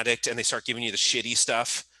an addict and they start giving you the shitty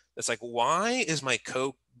stuff. It's like, why is my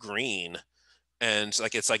Coke green? And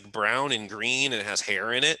like it's like brown and green and it has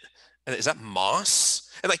hair in it. And is that moss?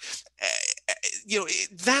 And like,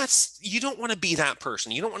 that's, you don't want to be that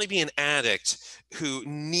person. You don't want to be an addict who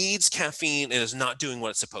needs caffeine and is not doing what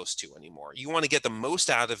it's supposed to anymore. You want to get the most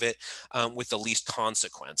out of it with the least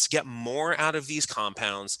consequence. Get more out of these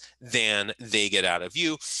compounds than they get out of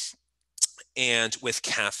you. And with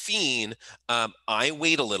caffeine, I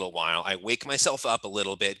wait a little while. I wake myself up a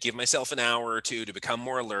little bit, give myself an hour or two to become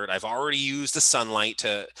more alert. I've already used the sunlight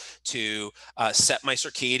to set my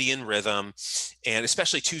circadian rhythm, and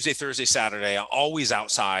especially Tuesday, Thursday, Saturday, I'm always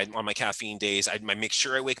outside on my caffeine days. I make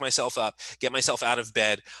sure I wake myself up, get myself out of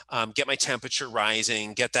bed, get my temperature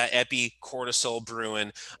rising, get that epicortisol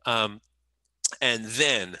brewing. And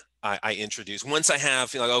then I introduce, once I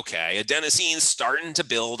have, like, okay, adenosine's starting to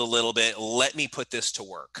build a little bit, let me put this to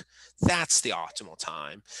work. That's the optimal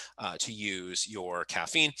time to use your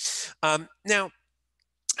caffeine. Now,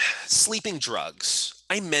 sleeping drugs.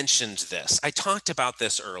 I mentioned this. I talked about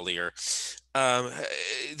this earlier. Um,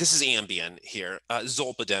 this is Ambien here.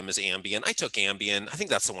 Zolpidem is Ambien. I took Ambien. I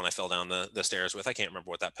think that's the one I fell down the stairs with. I can't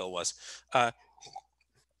remember what that pill was.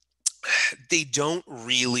 They don't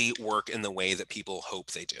really work in the way that people hope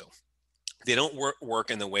they do. They don't work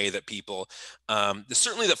in the way that people,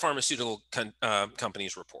 certainly that pharmaceutical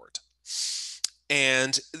companies report.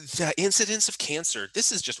 And the incidence of cancer,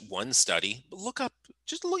 this is just one study. Look up,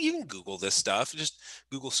 just look, you can Google this stuff. Just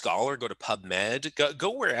Google Scholar, go to PubMed, go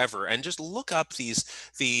wherever, and just look up these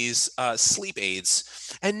sleep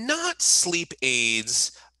aids, and not sleep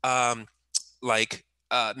aids like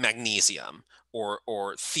magnesium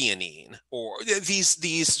or theanine or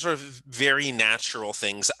these sort of very natural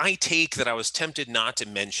things I take that I was tempted not to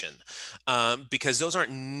mention because those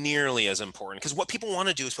aren't nearly as important. Because what people want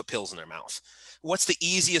to do is put pills in their mouth. What's the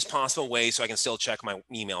easiest possible way so I can still check my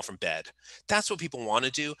email from bed? That's what people want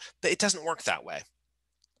to do, but it doesn't work that way.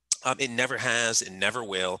 It never has, it never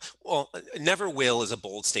will. Well, never will is a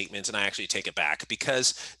bold statement, and I actually take it back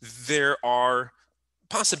because there are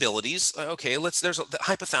possibilities. Okay, the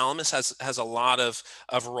hypothalamus has a lot of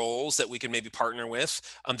roles that we can maybe partner with.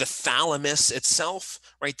 The thalamus itself,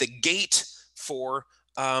 right, the gate for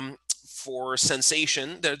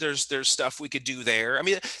sensation. There's stuff we could do there. I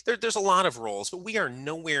mean, there's a lot of roles, but we are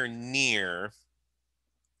nowhere near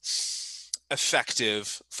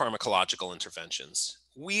effective pharmacological interventions.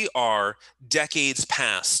 We are decades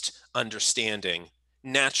past understanding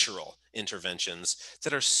natural interventions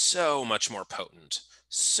that are so much more potent,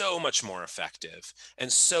 so much more effective,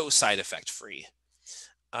 and so side effect free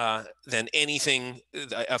than anything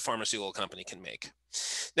a pharmaceutical company can make.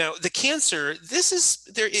 Now, the cancer, this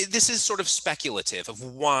is sort of speculative of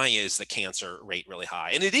why is the cancer rate really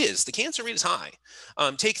high, and it is. The cancer rate is high.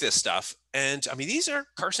 Take this stuff, and I mean these are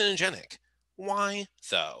carcinogenic. Why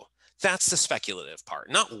though? That's the speculative part,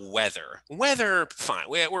 not whether. Whether, fine.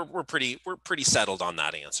 We're pretty settled on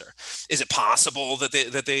that answer. Is it possible that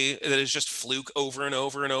it's just fluke over and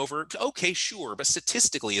over and over? Okay, sure, but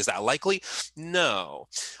statistically, is that likely? No.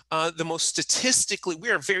 The most statistically, we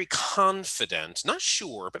are very confident, not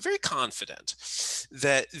sure, but very confident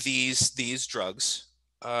that these drugs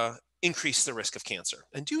increase the risk of cancer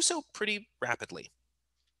and do so pretty rapidly.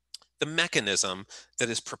 The mechanism that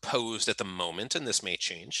is proposed at the moment, and this may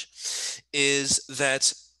change, is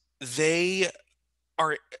that they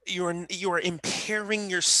are you are impairing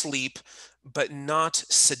your sleep, but not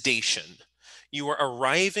sedation. You are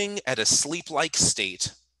arriving at a sleep-like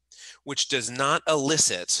state, which does not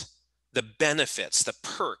elicit the benefits, the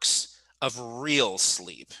perks of real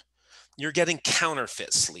sleep. You're getting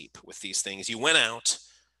counterfeit sleep with these things. You went out,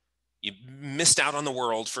 you missed out on the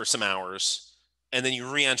world for some hours, and then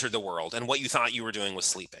you re-entered the world, and what you thought you were doing was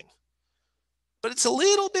sleeping. but it's a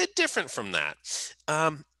little bit different from that.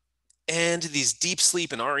 And these deep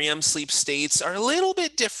sleep and REM sleep states are a little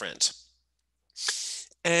bit different.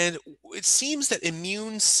 And it seems that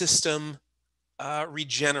immune system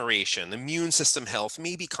regeneration, immune system health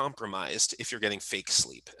may be compromised if you're getting fake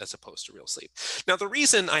sleep as opposed to real sleep. Now, the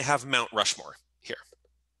reason I have Mount Rushmore here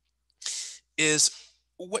is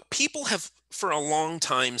what people have for a long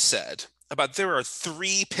time said about there are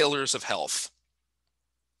three pillars of health.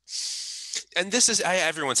 And this is,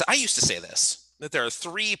 everyone said, I used to say this, that there are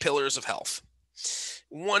three pillars of health.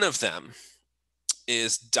 One of them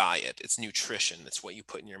is diet, it's nutrition, it's what you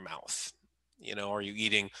put in your mouth. You know, are you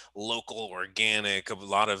eating local, organic, a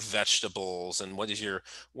lot of vegetables, and what is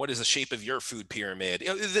the shape of your food pyramid?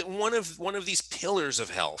 One of these pillars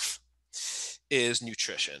of health is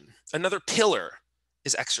nutrition. Another pillar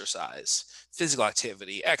is exercise, physical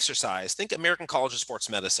activity, exercise. Think American College of Sports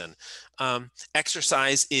Medicine.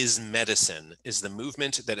 Exercise is medicine, is the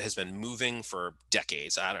movement that has been moving for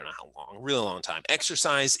decades. I don't know how long, really long time.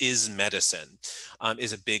 Exercise is medicine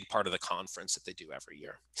is a big part of the conference that they do every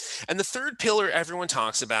year. And the third pillar everyone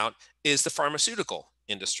talks about is the pharmaceutical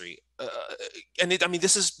industry. I mean,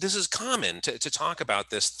 this is common to talk about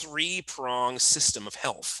this three-pronged system of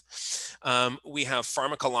health. We have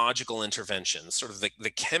pharmacological interventions, sort of the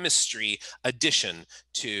chemistry addition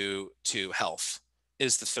to health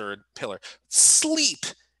is the third pillar. Sleep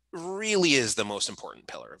really is the most important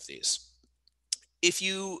pillar of these. If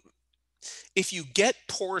you get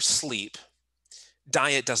poor sleep,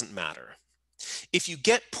 diet doesn't matter. If you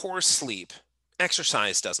get poor sleep,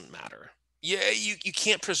 exercise doesn't matter. Yeah, you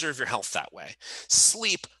can't preserve your health that way.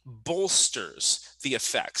 Sleep bolsters the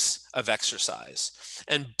effects of exercise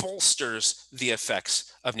and bolsters the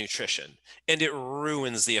effects of nutrition, and it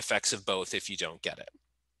ruins the effects of both if you don't get it.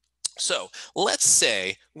 So let's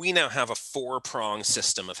say we now have a four-pronged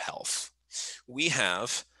system of health. We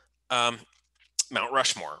have Mount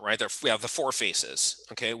Rushmore, right? We have the four faces.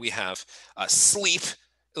 Okay, we have sleep.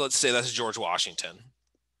 Let's say that's George Washington.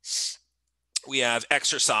 We have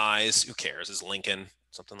exercise. Who cares? Is Lincoln,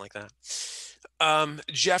 something like that.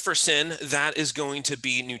 Jefferson, that is going to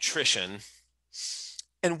be nutrition.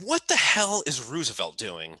 And what the hell is Roosevelt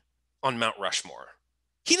doing on Mount Rushmore?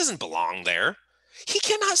 He doesn't belong there. He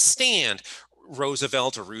cannot stand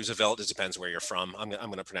Roosevelt or Roosevelt. It depends where you're from. I'm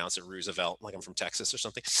going to pronounce it Roosevelt, like I'm from Texas or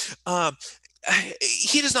something.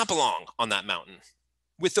 He does not belong on that mountain.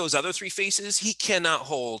 With those other three faces, he cannot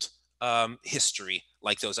hold history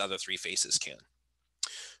like those other three faces can.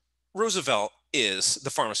 Roosevelt is the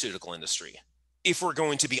pharmaceutical industry, if we're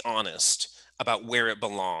going to be honest about where it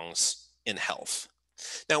belongs in health.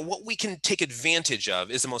 Now, what we can take advantage of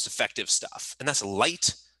is the most effective stuff, and that's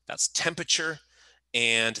light, that's temperature,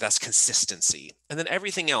 and that's consistency. And then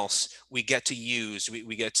everything else we get to use,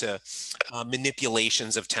 we get to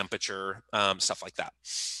manipulations of temperature, stuff like that.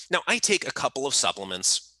 Now, I take a couple of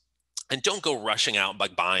supplements. And don't go rushing out by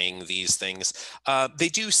buying these things. They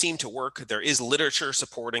do seem to work. There is literature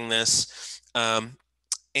supporting this.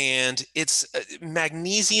 And it's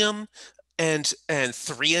magnesium and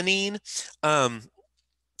threonine.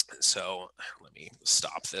 So let me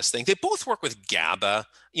stop this thing. They both work with GABA,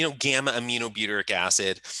 gamma aminobutyric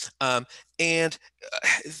acid. And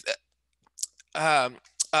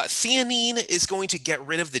theanine is going to get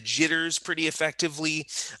rid of the jitters pretty effectively.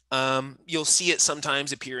 You'll see it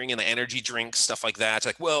sometimes appearing in the energy drinks, stuff like that. It's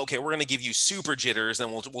like, well, okay, we're going to give you super jitters, then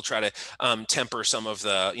we'll try to temper some of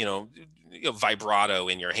the vibrato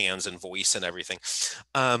in your hands and voice and everything.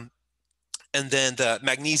 And then the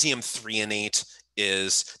magnesium threonate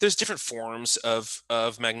there's different forms of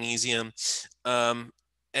magnesium,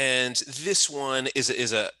 and this one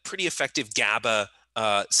is a pretty effective GABA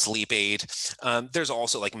sleep aid. There's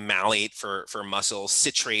also like malate for muscle,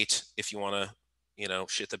 citrate if you want to,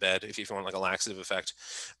 shit the bed, if you want like a laxative effect.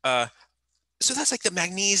 So that's like the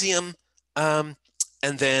magnesium, and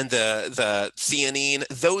then the theanine.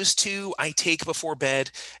 Those two I take before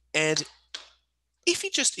bed, and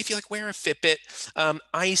if you like wear a Fitbit,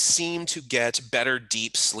 I seem to get better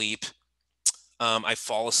deep sleep. I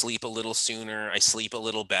fall asleep a little sooner. I sleep a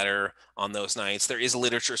little better on those nights. There is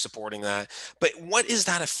literature supporting that. But what is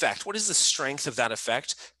that effect? What is the strength of that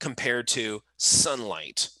effect compared to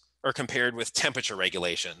sunlight or compared with temperature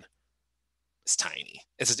regulation? It's tiny.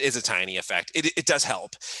 It's a tiny effect. It does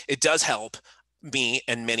help. It does help me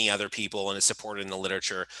and many other people, and it's supported in the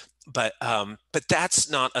literature. But that's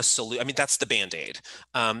not a solution. I mean, that's the Band-Aid.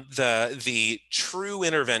 The true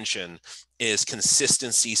intervention is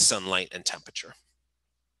consistency, sunlight, and temperature.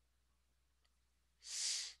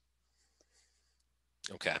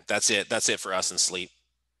 Okay, that's it. That's it for us in sleep.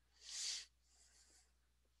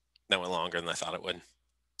 That went longer than I thought it would.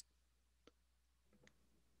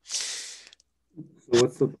 So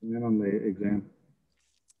what's the plan on the exam?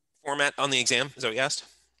 Format on the exam, is that what you asked?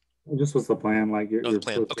 Just what's the plan? Like Oh, the you're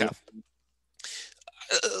plan. supposed Okay. to.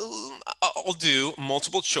 I'll do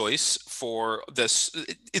multiple choice for this.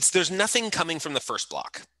 There's nothing coming from the first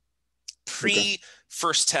block. Okay. Pre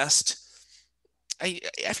first test,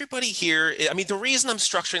 everybody here, I mean, the reason I'm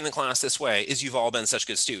structuring the class this way is you've all been such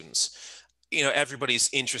good students. Everybody's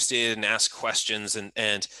interested and ask questions,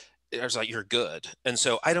 and I was like, you're good. And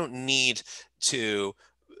so I don't need to,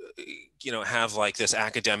 have like this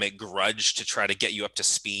academic grudge to try to get you up to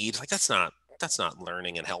speed. Like that's not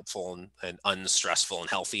learning and helpful and unstressful and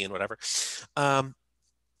healthy and whatever.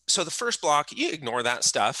 So the first block, you ignore that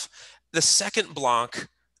stuff. The second block,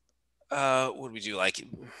 what do we do? Like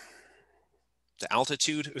the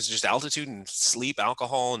altitude? It was just altitude and sleep,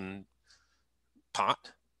 alcohol, and pot.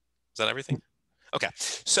 Is that everything? Okay.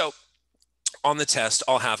 So on the test,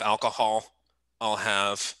 I'll have alcohol. I'll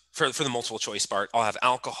have for the multiple choice part, I'll have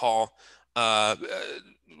alcohol,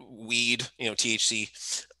 weed, THC,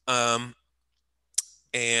 um,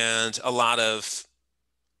 and a lot of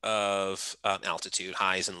altitude,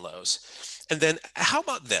 highs and lows. And then how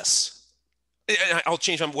about this? I'll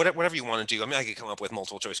change them, whatever you want to do. I mean, I could come up with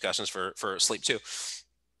multiple choice questions for sleep too.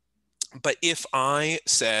 But if I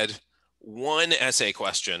said one essay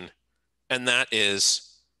question, and that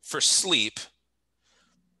is for sleep,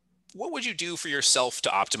 what would you do for yourself to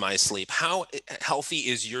optimize sleep? How healthy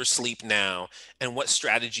is your sleep now? And what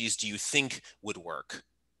strategies do you think would work?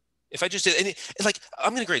 If I just did, and like,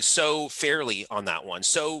 I'm going to grade so fairly on that one,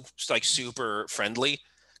 so like super friendly,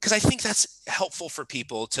 because I think that's helpful for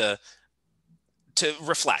people to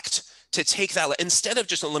reflect, to take that instead of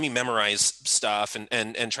just let me memorize stuff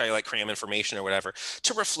and try to like cram information or whatever,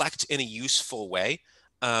 to reflect in a useful way.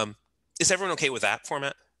 Is everyone okay with that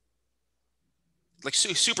format? Like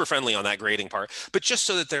super friendly on that grading part, but just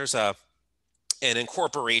so that there's an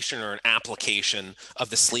incorporation or an application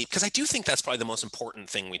of the sleep, because I do think that's probably the most important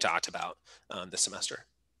thing we talked about this semester.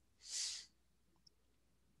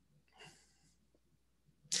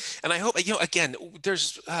 And I hope, again,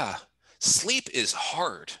 there's sleep is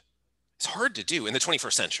hard. It's hard to do in the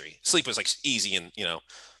 21st century. Sleep was like easy and,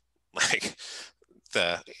 like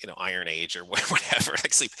the Iron Age or whatever.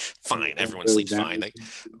 Like sleep fine, When everyone it goes sleeps down. fine. Like,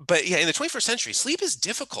 but yeah, in the 21st century, sleep is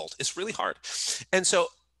difficult. It's really hard. And so,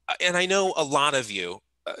 and I know a lot of you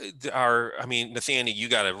I mean, Nathaniel, you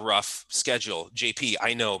got a rough schedule. JP,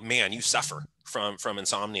 I know, man, you suffer from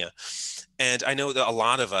insomnia. And I know that a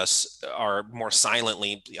lot of us are more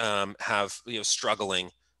silently have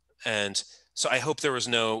struggling. And so I hope there was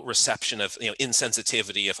no reception of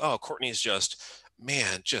insensitivity of, oh, Courtney's just,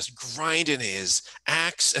 man, just grinding his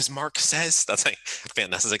axe, as Mark says. That's like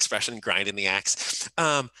Vanessa's expression, grinding the axe.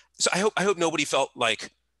 So I hope nobody felt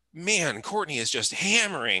like, man, Courtney is just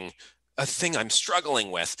hammering a thing I'm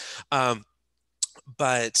struggling with.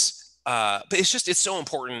 But it's so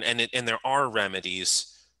important, and there are remedies.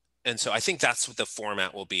 And so I think that's what the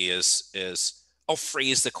format will be is I'll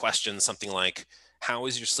phrase the question something like, how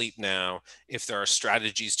is your sleep now? If there are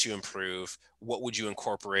strategies to improve, what would you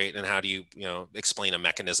incorporate, and how do you explain a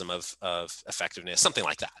mechanism of effectiveness, something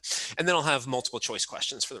like that. And then I'll have multiple choice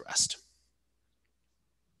questions for the rest.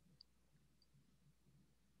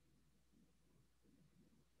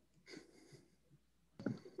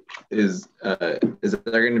 Is there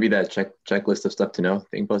going to be that checklist of stuff to know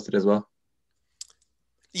being posted as well?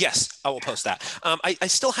 Yes, I will post that. I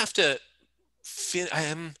still have to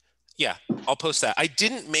yeah, I'll post that. I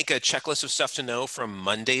didn't make a checklist of stuff to know from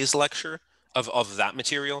Monday's lecture of that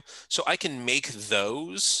material, so I can make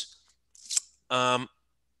those.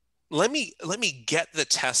 Let me get the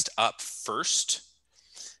test up first.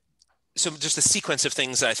 So just the sequence of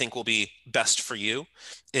things that I think will be best for you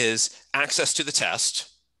is access to the test,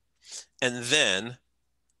 and then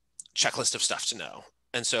checklist of stuff to know.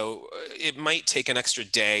 And so it might take an extra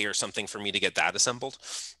day or something for me to get that assembled,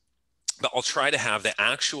 but I'll try to have the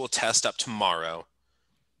actual test up tomorrow,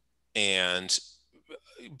 and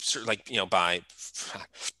sort of like by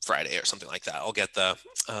Friday or something like that, I'll get the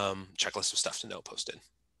checklist of stuff to know posted,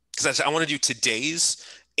 because I want to do today's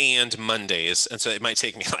and Monday's, and so it might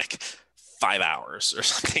take me like 5 hours or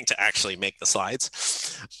something to actually make the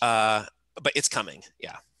slides, but it's coming.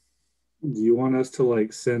 Yeah. Do you want us to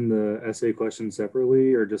like send the essay question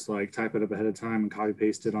separately, or just like type it up ahead of time and copy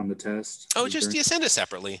paste it on the test? Oh, just send it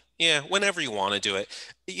separately. Yeah, whenever you want to do it.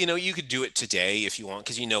 You could do it today if you want,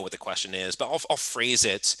 because you know what the question is, but I'll phrase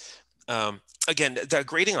it. Again, the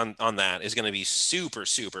grading on that is going to be super,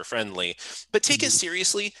 super friendly, but take it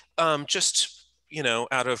seriously. Just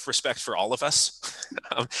out of respect for all of us,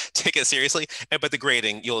 take it seriously. But the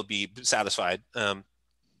grading, you'll be satisfied.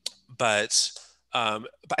 But I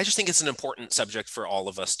just think it's an important subject for all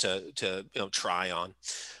of us to try on.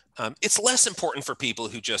 It's less important for people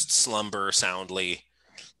who just slumber soundly,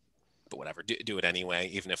 but whatever, do it anyway,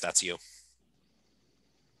 even if that's you.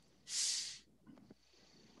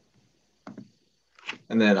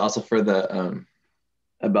 And then also for the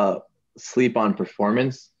about sleep on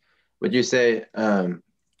performance, would you say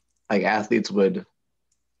like athletes would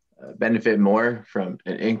benefit more from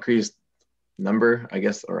an increased number, I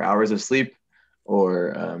guess, or hours of sleep,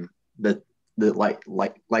 or the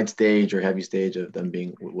light stage or heavy stage of them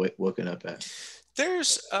being woken up at?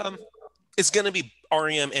 There's it's going to be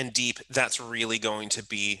REM and deep. That's really going to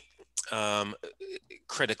be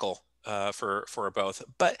critical for both.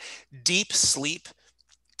 But deep sleep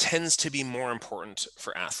tends to be more important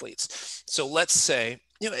for athletes. So let's say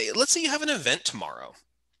you have an event tomorrow.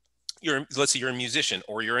 Let's say you're a musician,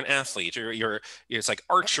 or you're an athlete, or it's like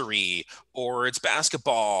archery, or it's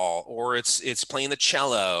basketball, or it's playing the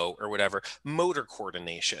cello or whatever. Motor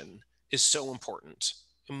coordination is so important.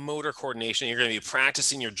 Motor coordination, you're going to be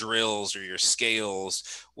practicing your drills or your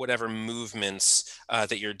scales, whatever movements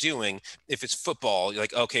that you're doing. If it's football, you're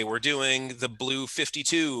like, okay, we're doing the blue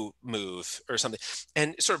 52 move or something,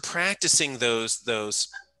 and sort of practicing those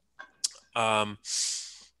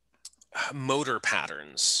motor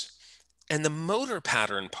patterns. And the motor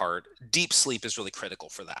pattern part, deep sleep is really critical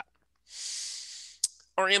for that.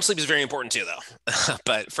 REM sleep is very important too, though.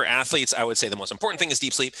 But for athletes, I would say the most important thing is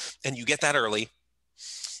deep sleep. And you get that early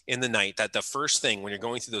in the night. That the first thing when you're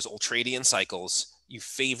going through those ultradian cycles, you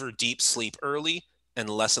favor deep sleep early and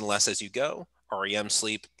less as you go. REM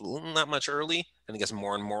sleep, not much early, and it gets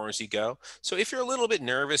more and more as you go. So if you're a little bit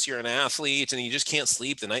nervous, you're an athlete, and you just can't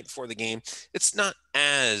sleep the night before the game, it's not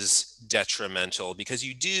as detrimental, because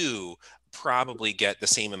you do probably get the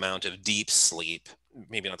same amount of deep sleep,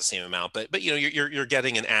 maybe not the same amount, but you're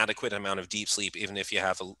getting an adequate amount of deep sleep, even if you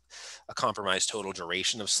have a compromised total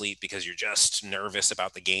duration of sleep because you're just nervous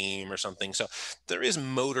about the game or something. So there is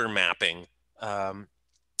motor mapping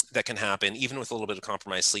that can happen even with a little bit of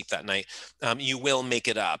compromised sleep that night. You will make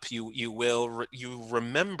it up. You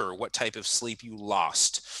remember what type of sleep you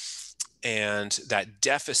lost, and that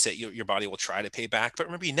deficit your body will try to pay back. But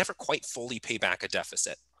remember, you never quite fully pay back a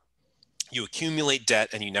deficit. You accumulate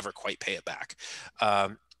debt and you never quite pay it back.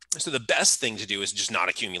 So the best thing to do is just not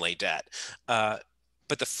accumulate debt. But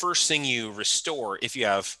the first thing you restore, if you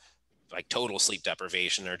have like total sleep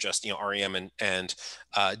deprivation, or just REM and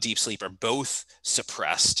deep sleep are both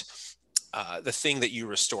suppressed, the thing that you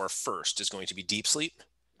restore first is going to be deep sleep.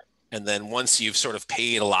 And then once you've sort of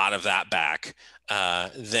paid a lot of that back,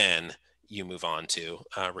 then you move on to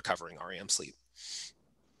recovering REM sleep.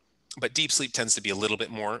 But deep sleep tends to be a little bit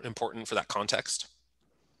more important for that context.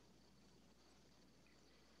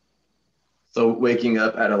 So waking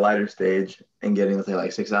up at a lighter stage and getting, let's say,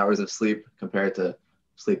 like 6 hours of sleep compared to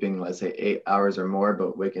sleeping, let's say, 8 hours or more,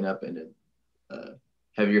 but waking up in a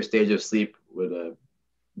heavier stage of sleep would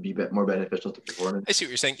be more beneficial to performance. I see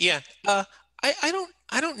what you're saying. Yeah.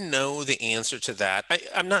 I don't know the answer to that.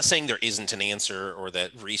 I'm not saying there isn't an answer or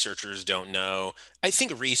that researchers don't know. I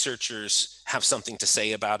think researchers have something to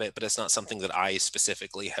say about it, but it's not something that I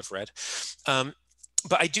specifically have read.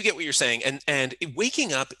 But I do get what you're saying. And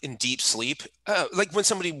waking up in deep sleep, like when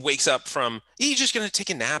somebody wakes up from, you're just going to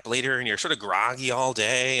take a nap later and you're sort of groggy all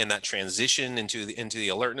day, and that transition into the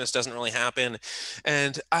alertness doesn't really happen.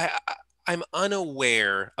 And I'm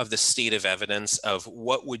unaware of the state of evidence of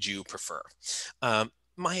what would you prefer.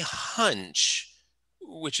 My hunch,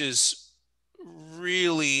 which is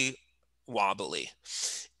really wobbly,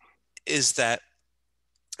 is that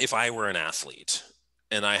if I were an athlete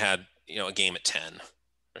and I had a game at 10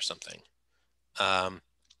 or something, and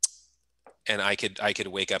I could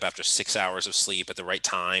wake up after 6 hours of sleep at the right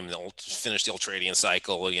time, finish the ultradian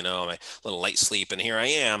cycle, my little light sleep, and here I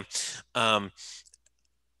am.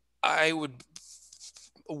 I would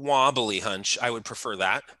wobbly hunch. I would prefer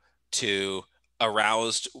that to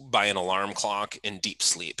aroused by an alarm clock in deep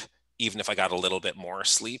sleep, even if I got a little bit more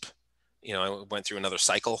sleep. I went through another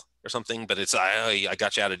cycle or something, but it's I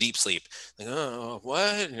got you out of deep sleep. Like, oh,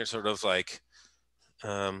 what? And you're sort of like,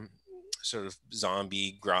 sort of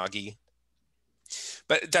zombie groggy.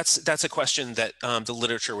 But that's a question that the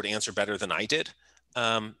literature would answer better than I did.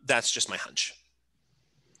 That's just my hunch.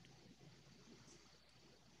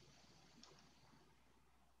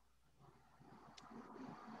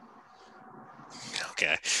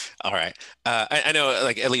 Okay. All right. I know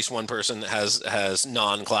like at least one person has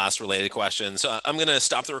non-class related questions. So I'm going to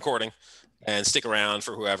stop the recording and stick around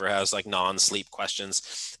for whoever has like non-sleep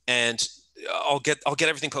questions, and I'll get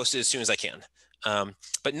everything posted as soon as I can.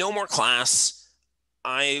 But no more class.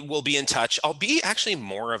 I will be in touch. I'll be actually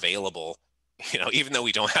more available, even though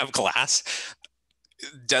we don't have class.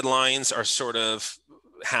 Deadlines are sort of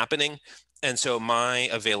happening, and so my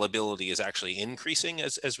availability is actually increasing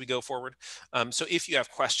as we go forward. So if you have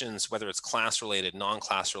questions, whether it's class related,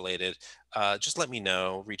 non-class related, just let me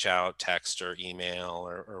know, reach out, text or email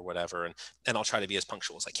or whatever, and I'll try to be as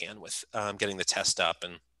punctual as I can with getting the test up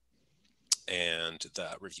and the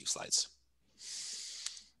review slides.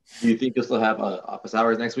 Do you think you'll still have office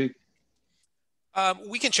hours next week?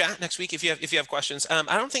 We can chat next week if you have questions.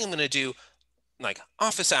 I don't think I'm going to do like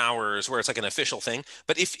office hours where it's like an official thing,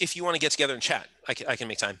 but if you want to get together and chat, I can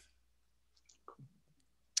make time.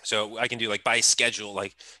 So I can do like by schedule,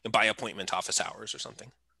 like by appointment office hours or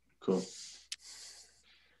something. Cool.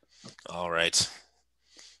 All right.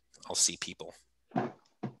 I'll see people.